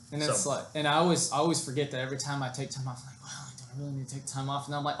 And it's like, and I always forget that every time I take time off, I'm like, wow, do I really need to take time off?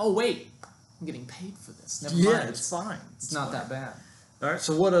 And I'm like, oh wait, I'm getting paid for this. Never mind. It's fine. It's not that bad. All right.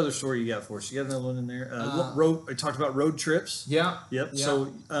 So what other story you got for us? You got another one in there? I talked about road trips. Yeah. Yep. Yeah.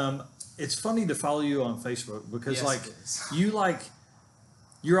 So it's funny to follow you on Facebook because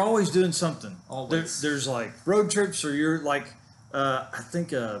you're always doing something. Always. There's like road trips, or you're like. I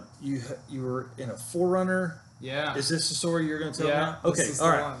think you were in a 4Runner. Yeah. Is this the story you're going to tell now? Okay. All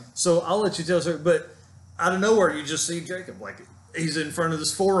right. So I'll let you tell the story. But out of nowhere, you just see Jacob. Like, he's in front of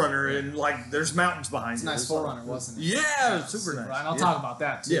this 4Runner, and like there's mountains behind you. It's a nice 4Runner, wasn't it? Yeah, super nice. And I'll talk about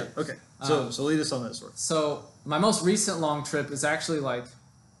that too. Yeah. Okay. So lead us on that story. So my most recent long trip is actually like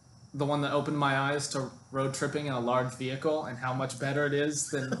the one that opened my eyes to road tripping in a large vehicle and how much better it is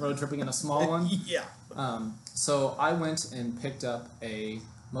than road tripping in a small one. Yeah. So I went and picked up a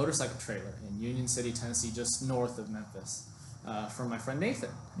motorcycle trailer in Union City, Tennessee, just north of Memphis, from my friend Nathan.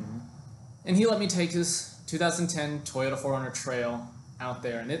 Mm-hmm. And he let me take his 2010 Toyota 4Runner Trail out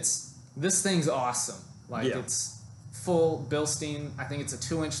there, and this thing's awesome. It's full Bilstein. I think it's a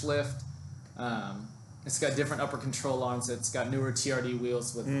 2-inch lift. It's got different upper control arms. It's got newer TRD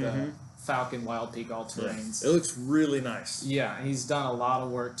wheels with Falcon Wild Peak all terrains. Yeah. It looks really nice. Yeah, and he's done a lot of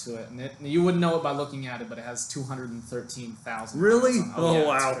work to it, and you wouldn't know it by looking at it, but it has 213,000. Really? Oh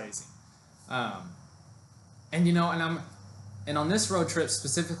wow, it's crazy. And and on this road trip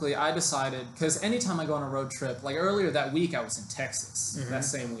specifically, I decided, because anytime I go on a road trip, like earlier that week, I was in Texas that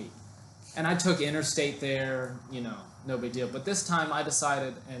same week, and I took interstate there. No big deal. But this time I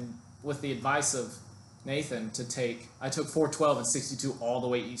decided, and with the advice of Nathan, I took 412 and 62 all the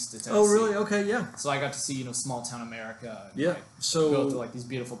way east to Tennessee. Oh, really? Okay, yeah. So I got to see, small town America. And, yeah. So go to these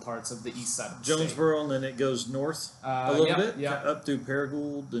beautiful parts of the east side of the Jonesboro, state. And then it goes north a little bit, up through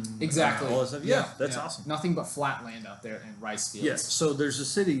Paragould and exactly all that stuff. Yeah, that's awesome. Nothing but flat land out there in rice fields. Yes. So there's a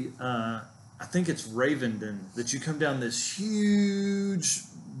city, I think it's Ravenden, that you come down this huge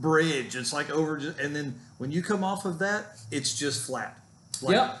bridge. It's like over, and then when you come off of that, it's just flat.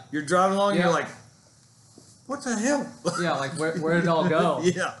 You're driving along, and you're like, what the hell? Yeah, like where did it all go?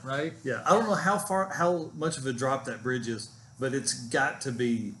 Yeah. Right? Yeah. I don't know how much of a drop that bridge is, but it's got to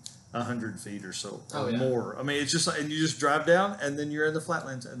be 100 feet or so or more. I mean, it's just, and you just drive down and then you're in the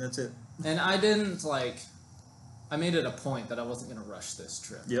flatlands and that's it. And I didn't I made it a point that I wasn't going to rush this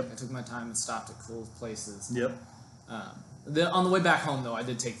trip. Yep. I took my time and stopped at cool places. Yep. On the way back home, though, I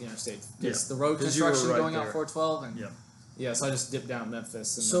did take the interstate. Because the road construction going out 412. And so I just dipped down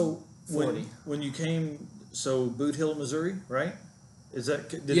Memphis. And so 40. when you came, Boot Hill, Missouri, right? Did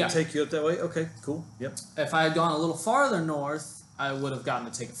it take you up that way? Okay, cool. Yep. If I had gone a little farther north, I would have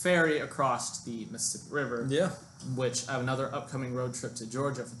gotten to take a ferry across the Mississippi River. Yeah. Which I have another upcoming road trip to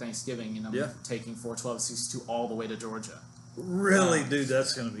Georgia for Thanksgiving, and I'm taking 412-62 all the way to Georgia. Really, dude,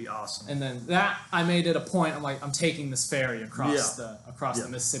 that's going to be awesome. And then I made it a point. I'm like, I'm taking this ferry across the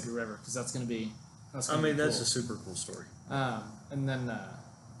Mississippi River because that's going to be. That's cool. a super cool story. And then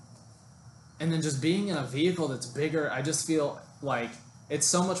just being in a vehicle that's bigger, I just feel like it's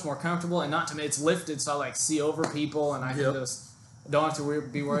so much more comfortable, and not to me, it's lifted, so I see over people, and I can just. Don't have to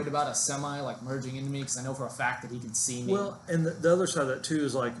be worried about a semi merging into me because I know for a fact that he can see me. Well, and the other side of that too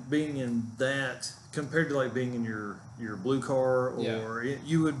is being in that compared to being in your blue car, or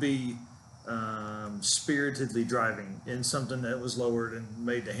you would be spiritedly driving in something that was lowered and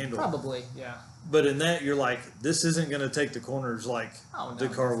made to handle. Probably, yeah. But in that, you're like, this isn't going to take the corners the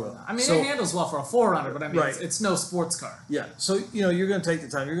car will. I mean, it handles well for a 4Runner, but I mean, it's no sports car. Yeah, so you're going to take the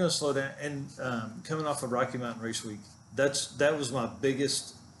time. You're going to slow down. And coming off of Rocky Mountain Race Week. That was my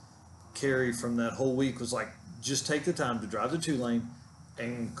biggest carry from that whole week was just take the time to drive the 2-lane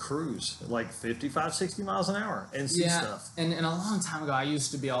and cruise 55, 60 miles an hour and see stuff. And a long time ago, I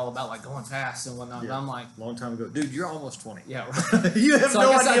used to be all about going fast and whatnot. Yeah. And I'm like, long time ago, dude, you're almost 20. Yeah, right. You have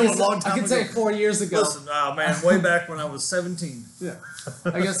no idea what long time ago. I could say 4 years ago. Listen, man, way back when I was 17. Yeah.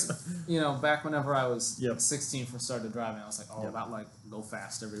 I guess back whenever I was 16 first started driving, I was all about go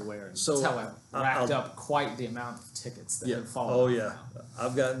fast everywhere. And so that's how I racked up quite the amount of tickets that had fallen. Oh yeah,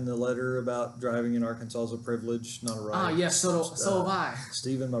 I've gotten the letter about driving in Arkansas as a privilege, not a right. Yes, so have I.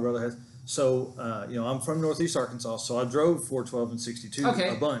 Stephen, my brother, has. So I'm from Northeast Arkansas, so I drove 412 and 62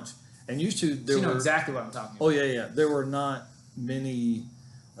 a bunch, and used to. You know exactly what I'm talking about. Oh yeah. There were not many.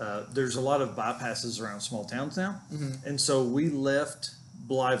 There's a lot of bypasses around small towns now, and so we left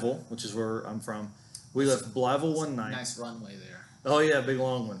Blytheville, which is where I'm from. We left Blytheville one night. Nice runway there. Oh yeah, big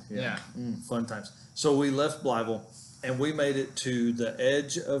long one. Yeah. Fun times. So we left Blytheville, and we made it to the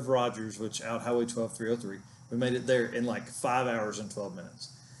edge of Rogers, which out Highway 12303. We made it there in 5 hours and 12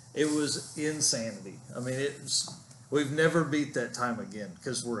 minutes. It was insanity. I mean, we've never beat that time again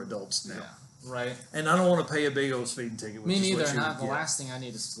because we're adults now. Yeah, right. And I don't want to pay a big old speeding ticket. Me neither. And the last thing I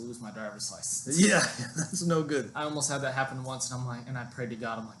need is to lose my driver's license. Yeah, that's no good. I almost had that happen once, and I prayed to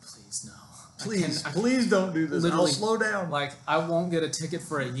God. I'm like, please no. Please don't do this. I'll slow down. I won't get a ticket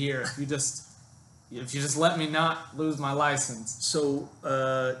for a year if you just let me not lose my license. So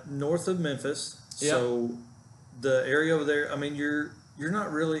north of Memphis. Yep. So the area over there. I mean, you're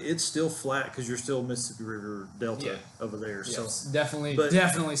not really. It's still flat because you're still Mississippi River Delta over there. Yes, so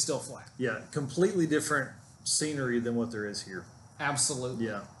definitely still flat. Yeah, completely different scenery than what there is here. Absolutely.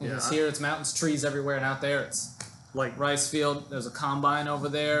 Yeah. Because here it's mountains, trees everywhere, and out there it's rice field. There's a combine over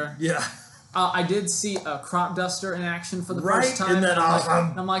there. Yeah. I did see a crop duster in action for the first time. Isn't that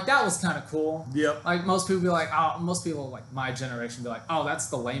awesome? I'm like, that was kind of cool. Yep. Most people be like, my generation be like, oh, that's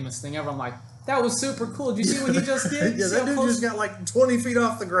the lamest thing ever. I'm like, that was super cool. Did you see what he just did? Yeah, that dude just got 20 feet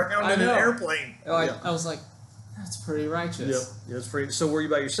off the ground in an airplane. I was like, that's pretty righteous. Yep. Yeah, that's pretty. So were you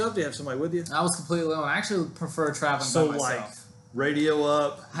by yourself? Do you have somebody with you? I was completely alone. I actually prefer traveling by myself. Radio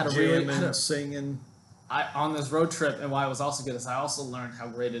up, jamming, singing. On this road trip, and why it was also good is I also learned how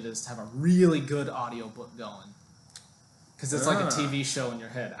great it is to have a really good audiobook going. because it's like a TV show in your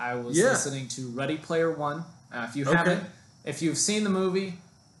head. I was listening to Ready Player One. If you've seen the movie,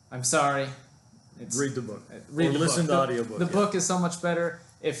 I'm sorry. Read the book. Read or listen to the audiobook. The book is so much better.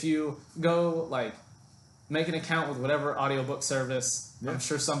 If you go make an account with whatever audiobook service, I'm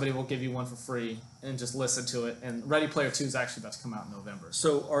sure somebody will give you one for free and just listen to it. And Ready Player 2 is actually about to come out in November.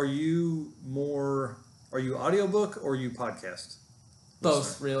 So are you audiobook or are you podcast?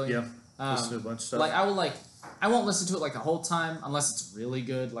 Both, really. Yeah. Listen to a bunch of stuff. I won't listen to it the whole time unless it's really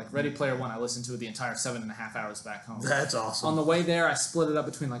good. Like Ready Player One, I listened to it the entire 7.5 hours back home. That's awesome. On the way there, I split it up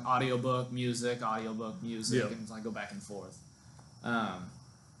between audiobook, music, and I go back and forth.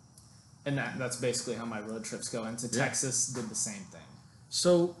 And that's basically how my road trips go. And to Texas, did the same thing.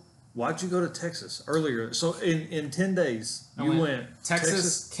 So why'd you go to Texas earlier? So in 10 days, you went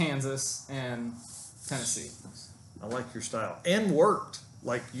Texas, Kansas, and Tennessee. I like your style. And worked.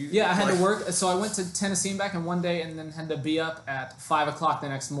 I had to work. So I went to Tennessee and back in one day and then had to be up at 5 o'clock the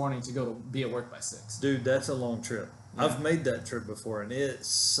next morning to go to be at work by 6. Dude, that's a long trip. Yeah. I've made that trip before and it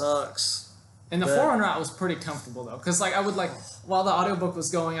sucks. And the 4-run route was pretty comfortable though. Because I would while the audiobook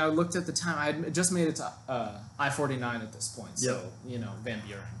was going, I looked at the time. I had just made it to I-49 at this point. So, Van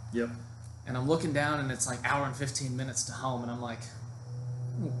Buren. Yep. And I'm looking down and it's hour and 15 minutes to home. And I'm like,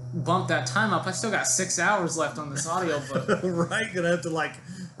 bump that time up. I still got 6 hours left on this audiobook. Right? Gonna have to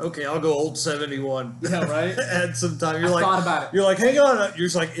okay, I'll go old 71. Yeah, right? Add some time. I thought about it. You're like, hang on. You're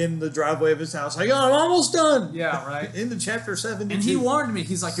just in the driveway of his house. Hang on, I'm almost done. Yeah, right? Into chapter 72. And he warned me.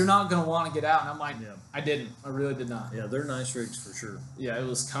 He's like, you're not going to want to get out. And I'm like, I didn't. I really did not. Yeah, they're nice rigs for sure. Yeah, it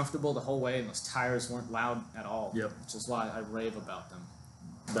was comfortable the whole way, and those tires weren't loud at all. Yep. Which is why I rave about them.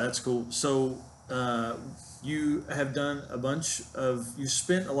 That's cool. So, you have done you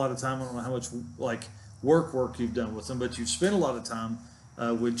spent a lot of time, I don't know how much work you've done with them, but you've spent a lot of time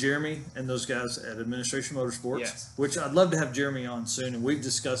with Jeremy and those guys at Administration Motorsports, which I'd love to have Jeremy on soon, and we've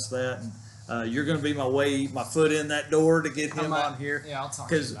discussed that. And you're going to be my foot in that door to get him on here. Yeah, I'll talk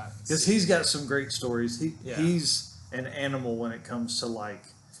to you about it. Because he's got some great stories. He's an animal when it comes to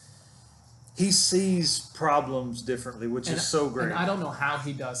he sees problems differently, which is so great. And I don't know how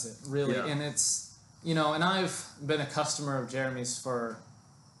he does it, really. Yeah. And it's, and I've been a customer of Jeremy's for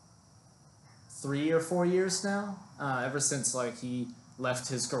 3 or 4 years now, ever since he left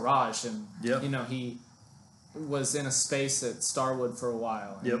his garage and he was in a space at Starwood for a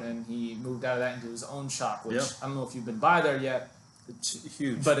while, and then he moved out of that into his own shop, which I don't know if you've been by there yet. It's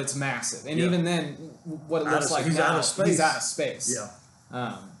huge, but it's massive, and even then, what it looks like now, he's out of space.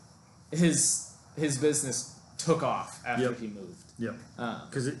 Yeah, his business took off after he moved. Yeah,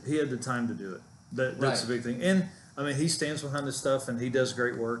 because he had the time to do it. That's the big thing, and he stands behind this stuff, and he does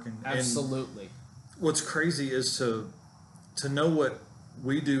great work. And absolutely, and what's crazy is to know what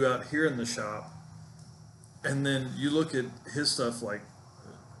we do out here in the shop, and then you look at his stuff,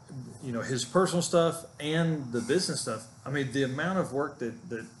 his personal stuff and the business stuff. The amount of work that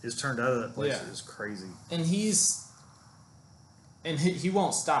is turned out of that place is crazy. And he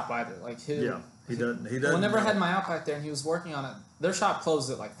won't stop either. He doesn't. Whenever I had my out back there and he was working on it, their shop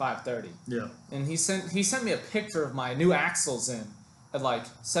closed at 5:30. Yeah. And he sent me a picture of my new axles in at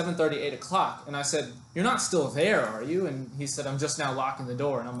 7:30, 8 o'clock, and I said, "You're not still there, are you?" And he said, "I'm just now locking the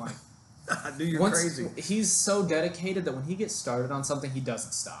door." And I'm like, I knew you're crazy. He's so dedicated that when he gets started on something, he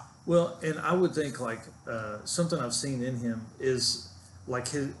doesn't stop. Well, and I would think something I've seen in him is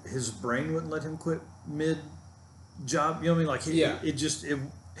his brain wouldn't let him quit mid job. You know what I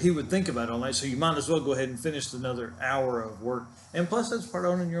mean? He would think about it all night, so you might as well go ahead and finish another hour of work. And plus, that's part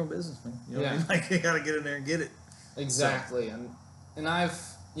of owning your own business, man. You know what I mean? You got to get in there and get it. Exactly, so. and I've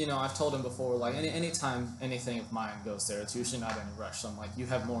told him before, anytime anything of mine goes there, it's usually not any rush. So I'm like, you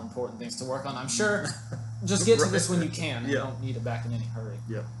have more important things to work on. I'm sure. Just get to this when you can. You don't need it back in any hurry.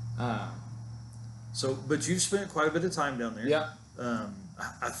 Yeah. But you've spent quite a bit of time down there. Yeah.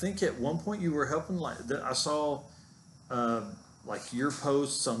 I think at one point you were helping. I saw. Your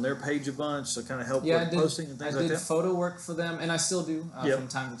posts on their page a bunch, so kind of help with posting and things like that. I did photo work for them, and I still do from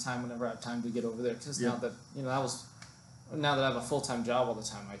time to time whenever I have time to get over there. Because now that now that I have a full-time job all the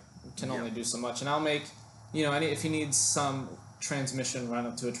time, I can only do so much. And I'll make, if he needs some transmission run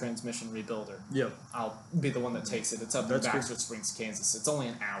up to a transmission rebuilder, I'll be the one that takes it. It's up in Baxter Springs, Kansas. It's only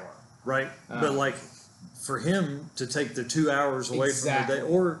an hour. Right, but for him to take the 2 hours away from the day,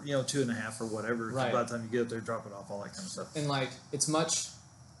 or 2.5 or whatever, by the time you get up there, drop it off, all that kind of stuff.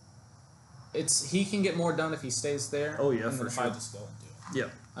 And he can get more done if he stays there. Oh yeah, for sure. I just go and do it.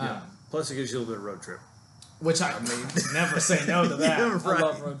 Yeah. Plus, it gives you a little bit of road trip. Which I never say no to that. Right. I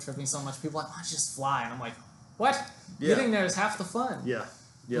love road tripping so much. People are like, why don't you just fly? And I'm like, what? Getting there is half the fun. Yeah.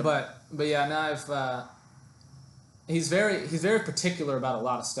 But yeah, now he's very particular about a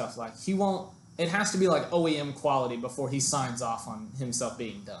lot of stuff. Like he won't. It has to be like OEM quality before he signs off on himself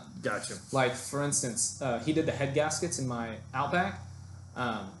being done. Gotcha. Like for instance, he did the head gaskets in my Outback.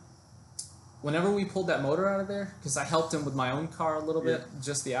 Whenever we pulled that motor out of there, because I helped him with my own car a little bit,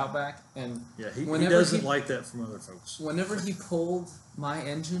 just the Outback, and he doesn't like that from other folks. Whenever he pulled my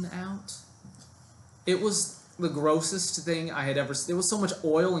engine out, it was the grossest thing I had ever seen. There was so much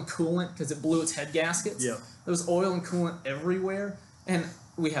oil and coolant because it blew its head gaskets. Yeah. There was oil and coolant everywhere, and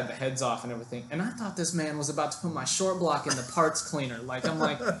we had the heads off and everything. And I thought this man was about to put my short block in the parts cleaner. Like, I'm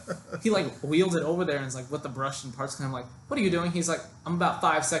like, he like wheeled it over there and is like, with the brush and parts cleaner. I'm like, what are you doing? He's like, I'm about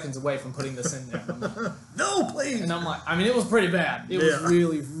 5 seconds away from putting this in there. I'm like, no, please. And I'm like, I mean, it was pretty bad. It was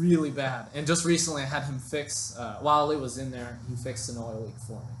really, really bad. And just recently I had him fix, while it was in there, he fixed an oil leak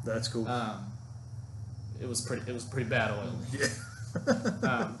for me. That's cool. It was pretty bad oil leak.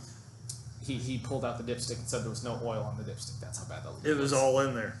 Yeah. He pulled out the dipstick and said there was no oil on the dipstick. That's how bad that leak was. It was all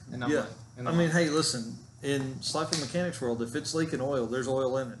in there. And I'm like, I mean, hey, listen, in Slappy Mechanics world, if it's leaking oil, there's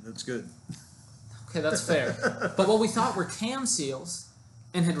oil in it. That's good. Okay, that's fair. But what we thought were cam seals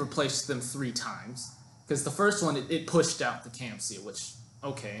and had replaced them 3 times. Because the first one, it pushed out the cam seal, which,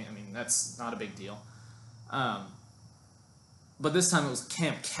 okay, I mean, that's not a big deal. But this time it was a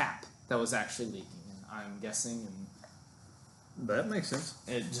cam cap that was actually leaking. And I'm guessing, and that makes sense.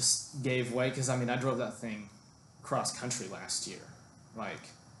 it just gave way. Because, I mean, I drove that thing cross country last year. Like,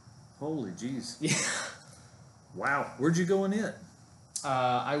 holy jeez. yeah. Wow. Where'd you go in it?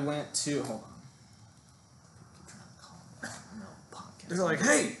 I went to, hold on. Keep trying to call me. No, podcast. They're like,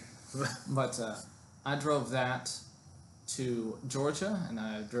 hey. But I drove that to Georgia, and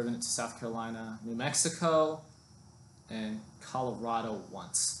I've driven it to South Carolina, New Mexico, and Colorado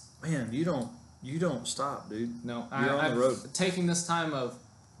once. Man, you don't stop, dude. No, You're on the road. Taking this time of,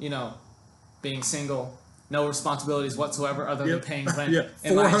 being single, no responsibilities whatsoever other than paying rent. Yeah,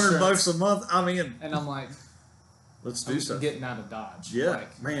 $400 a month. I'm in. And I'm like, let's do I'm stuff. getting out of Dodge. Yeah,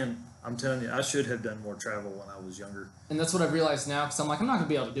 like, man, I'm telling you, I should have done more travel when I was younger. And that's what I realized now, because I'm like, I'm not gonna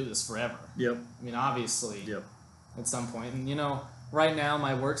be able to do this forever. Yep. I mean, obviously. Yep. At some point, and right now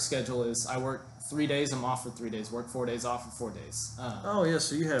my work schedule is I work 3 days, I'm off for 3 days, work 4 days, off for 4 days. Oh yeah,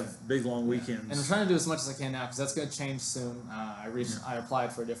 so you have big long weekends. And I'm trying to do as much as I can now because that's going to change soon. I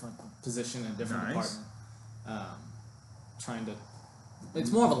applied for a different position in a different department.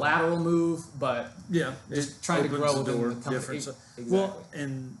 It's more of a lateral move, but yeah, just trying to grow within the company. Different. Exactly. Well,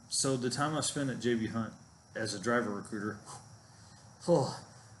 and so the time I spent at JB Hunt as a driver recruiter,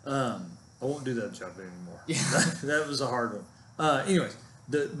 I won't do that job anymore. Yeah. that was a hard one. Anyways,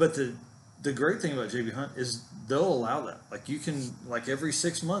 the great thing about JB Hunt is they'll allow that. Like you can, like every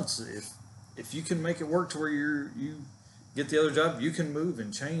 6 months, if you can make it work to where you get the other job, you can move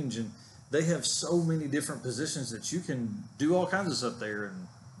and change, and they have so many different positions that you can do all kinds of stuff there, and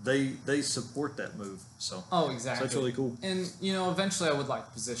they support that move. So exactly. So that's really cool. And eventually I would like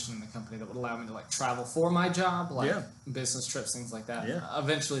a position in the company that would allow me to like travel for my job, like business trips, things like that. Yeah.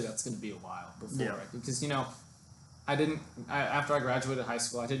 Eventually that's going to be a while before because after I graduated high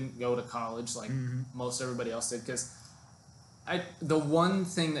school, I didn't go to college like most everybody else did because the one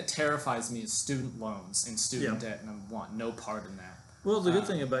thing that terrifies me is student loans and student debt, and I want no part in that. Well, the good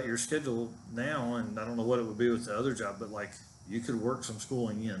thing about your schedule now, and I don't know what it would be with the other job, but like you could work some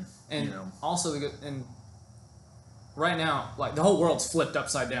schooling in, and also and right now, like the whole world's flipped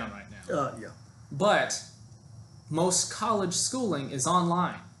upside down right now. But most college schooling is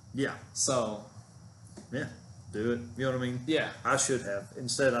online. Yeah. So. Yeah. Do it. You know what I mean? Yeah. I should have.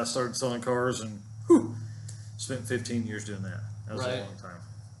 Instead, I started selling cars and spent 15 years doing that. That was a long time.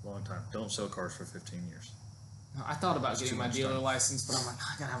 Long time. Don't sell cars for 15 years. I thought about getting my dealer license, but I'm like,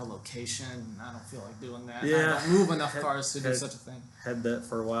 I gotta have a location, and I don't feel like doing that. Yeah. I don't move enough cars to do such a thing. Had that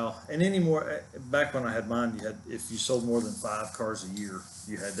for a while. And anymore, back when I had mine, if you sold more than 5 cars a year,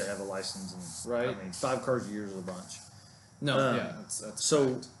 you had to have a license. And, right. I mean, 5 cars a year is a bunch. No, that's so.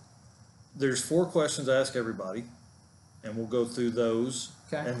 correct. There's 4 questions I ask everybody, and we'll go through those.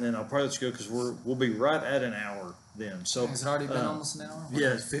 Okay. And then I'll probably let you go because we'll be right at an hour then. So has it already been almost an hour?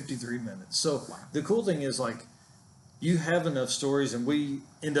 Yeah, it's 53 minutes. So the cool thing is like you have enough stories, and we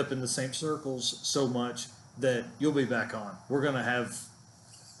end up in the same circles so much that you'll be back on. We're gonna have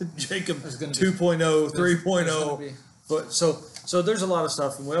Jacob 2.0, 3.0. But so there's a lot of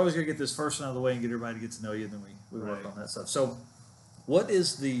stuff, and we always gotta get this first one out of the way and get everybody to get to know you, and then we work on that stuff. So what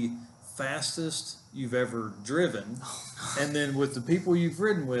is the fastest you've ever driven, and then with the people you've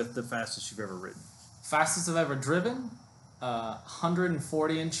ridden with, the fastest you've ever ridden? Fastest I've ever driven,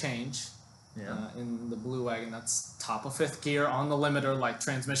 140 and change. Yeah. In the Blue Wagon, that's top of 5th gear on the limiter, like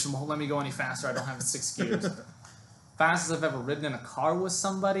transmission won't let me go any faster. I don't have 6 gears. fastest I've ever ridden in a car with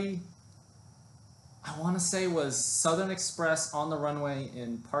somebody, I want to say was Southern Express on the runway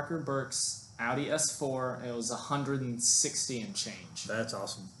in Parker Burke's Audi S4. It was 160 and change. That's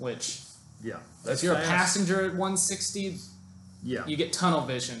awesome. Which, yeah, if you're a passenger at 160, yeah, you get tunnel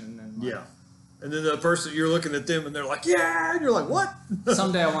vision, and then yeah, and then the person you're looking at them, and they're like, yeah, and you're like, what?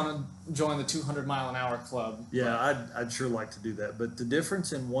 Someday I want to join the 200 mile an hour club. Yeah, I'd sure like to do that, but the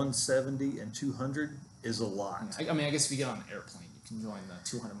difference in 170 and 200 is a lot. I mean, I guess if you get on an airplane, you can join the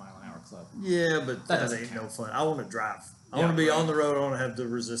 200 mile an hour club. Yeah, but that ain't no fun. I want to drive. I want to be on the road. I want to have the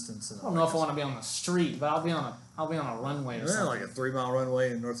resistance. And I don't know if I want to be on the street, but I'll be on a runway or something. Like a 3 mile runway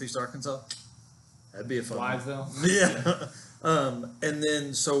in Northeast Arkansas. That'd be a fun Wiveville. Yeah. And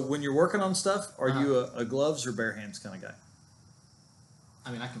then, so when you're working on stuff, are you a gloves or bare hands kind of guy?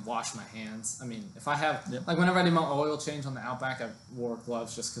 I mean, I can wash my hands. I mean, if I have, like whenever I do my oil change on the Outback, I wore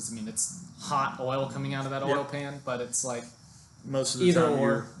gloves just because, I mean, it's hot oil coming out of that oil pan, but it's like most of the either time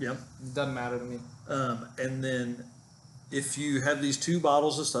or. Yep. It doesn't matter to me. And then if you have these 2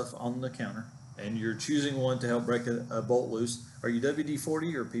 bottles of stuff on the counter and you're choosing one to help break a bolt loose, are you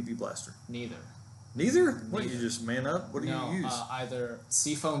WD-40 or PP Blaster? Neither. Neither? What, you just man up? What do you use? Either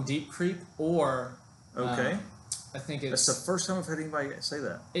Seafoam Deep Creep or... Okay. I think it's... That's the first time I've had anybody say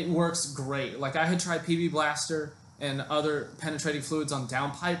that. It works great. Like, I had tried PB Blaster and other penetrating fluids on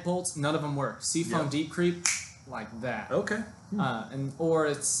downpipe bolts. None of them work. Seafoam Deep Creep, like that. Okay. Or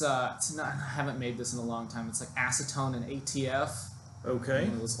it's not, I haven't made this in a long time. It's like acetone and ATF. Okay.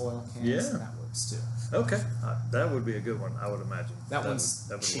 One of those oil cans. Yeah. That works too. Okay. That would be a good one, I would imagine. That would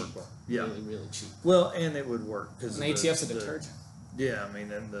cheap. Work well. Yeah. Really, really cheap. Well, and it would work. And ATF's a detergent. Yeah, I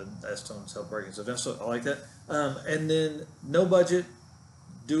mean, and the acetones help break it. So I like that. And then no budget,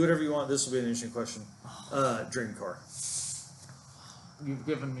 do whatever you want. This will be an interesting question. Dream car. You've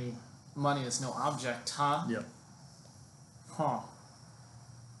given me money as no object, huh? Yep. Huh.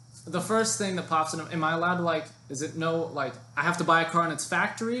 The first thing that pops in, am I allowed to, like, is it I have to buy a car in its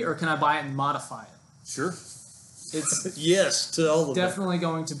factory, or can I buy it and modify it? Sure. It's yes to all of definitely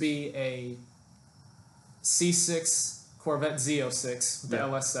going to be a C6 Corvette Z06 with the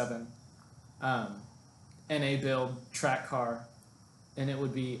LS7, NA build track car, and it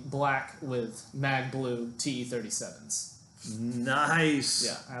would be black with mag blue TE37s. Nice.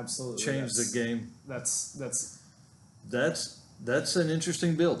 Yeah, absolutely. Change the game. That's an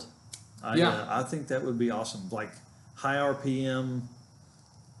interesting build. I think that would be awesome. Like high RPM,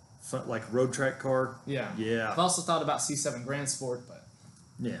 like road track car. Yeah. Yeah. I've also thought about C7 Grand Sport, but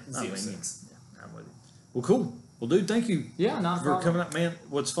Z06. I'm with you. Well, cool. Well, dude, thank you. Yeah, not a for problem. coming up, man.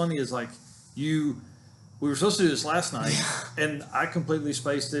 What's funny is like we were supposed to do this last night, and I completely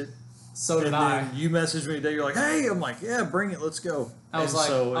spaced it. So did I. You messaged me today. You're like, "Hey," I'm like, "Yeah, bring it. Let's go." I was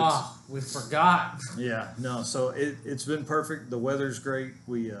we forgot. Yeah, no. So it's been perfect. The weather's great.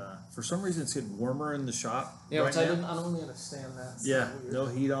 We for some reason it's getting warmer in the shop. Yeah, which I don't really understand that. It's yeah, no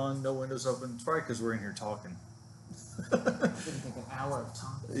heat on, no windows open. It's probably because we're in here talking. I didn't think an hour of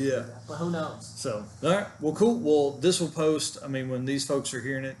talking. Yeah, but who knows? So all right, well, cool. Well, this will post. I mean, when these folks are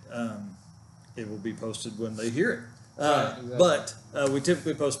hearing it, it will be posted when they hear it. Right, exactly. But we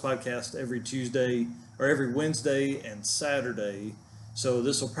typically post podcasts every Tuesday or every Wednesday and Saturday. So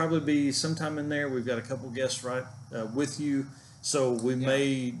this will probably be sometime in there. We've got a couple guests with you. So we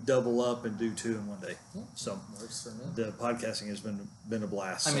may double up and do 2 in one day. Yeah, so works for me. The podcasting has been a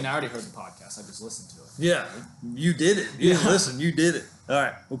blast. I mean, I already heard the podcast. I just listened to it. Yeah, you did it. You didn't listen. You did it. All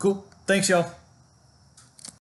right. Well, cool. Thanks, y'all.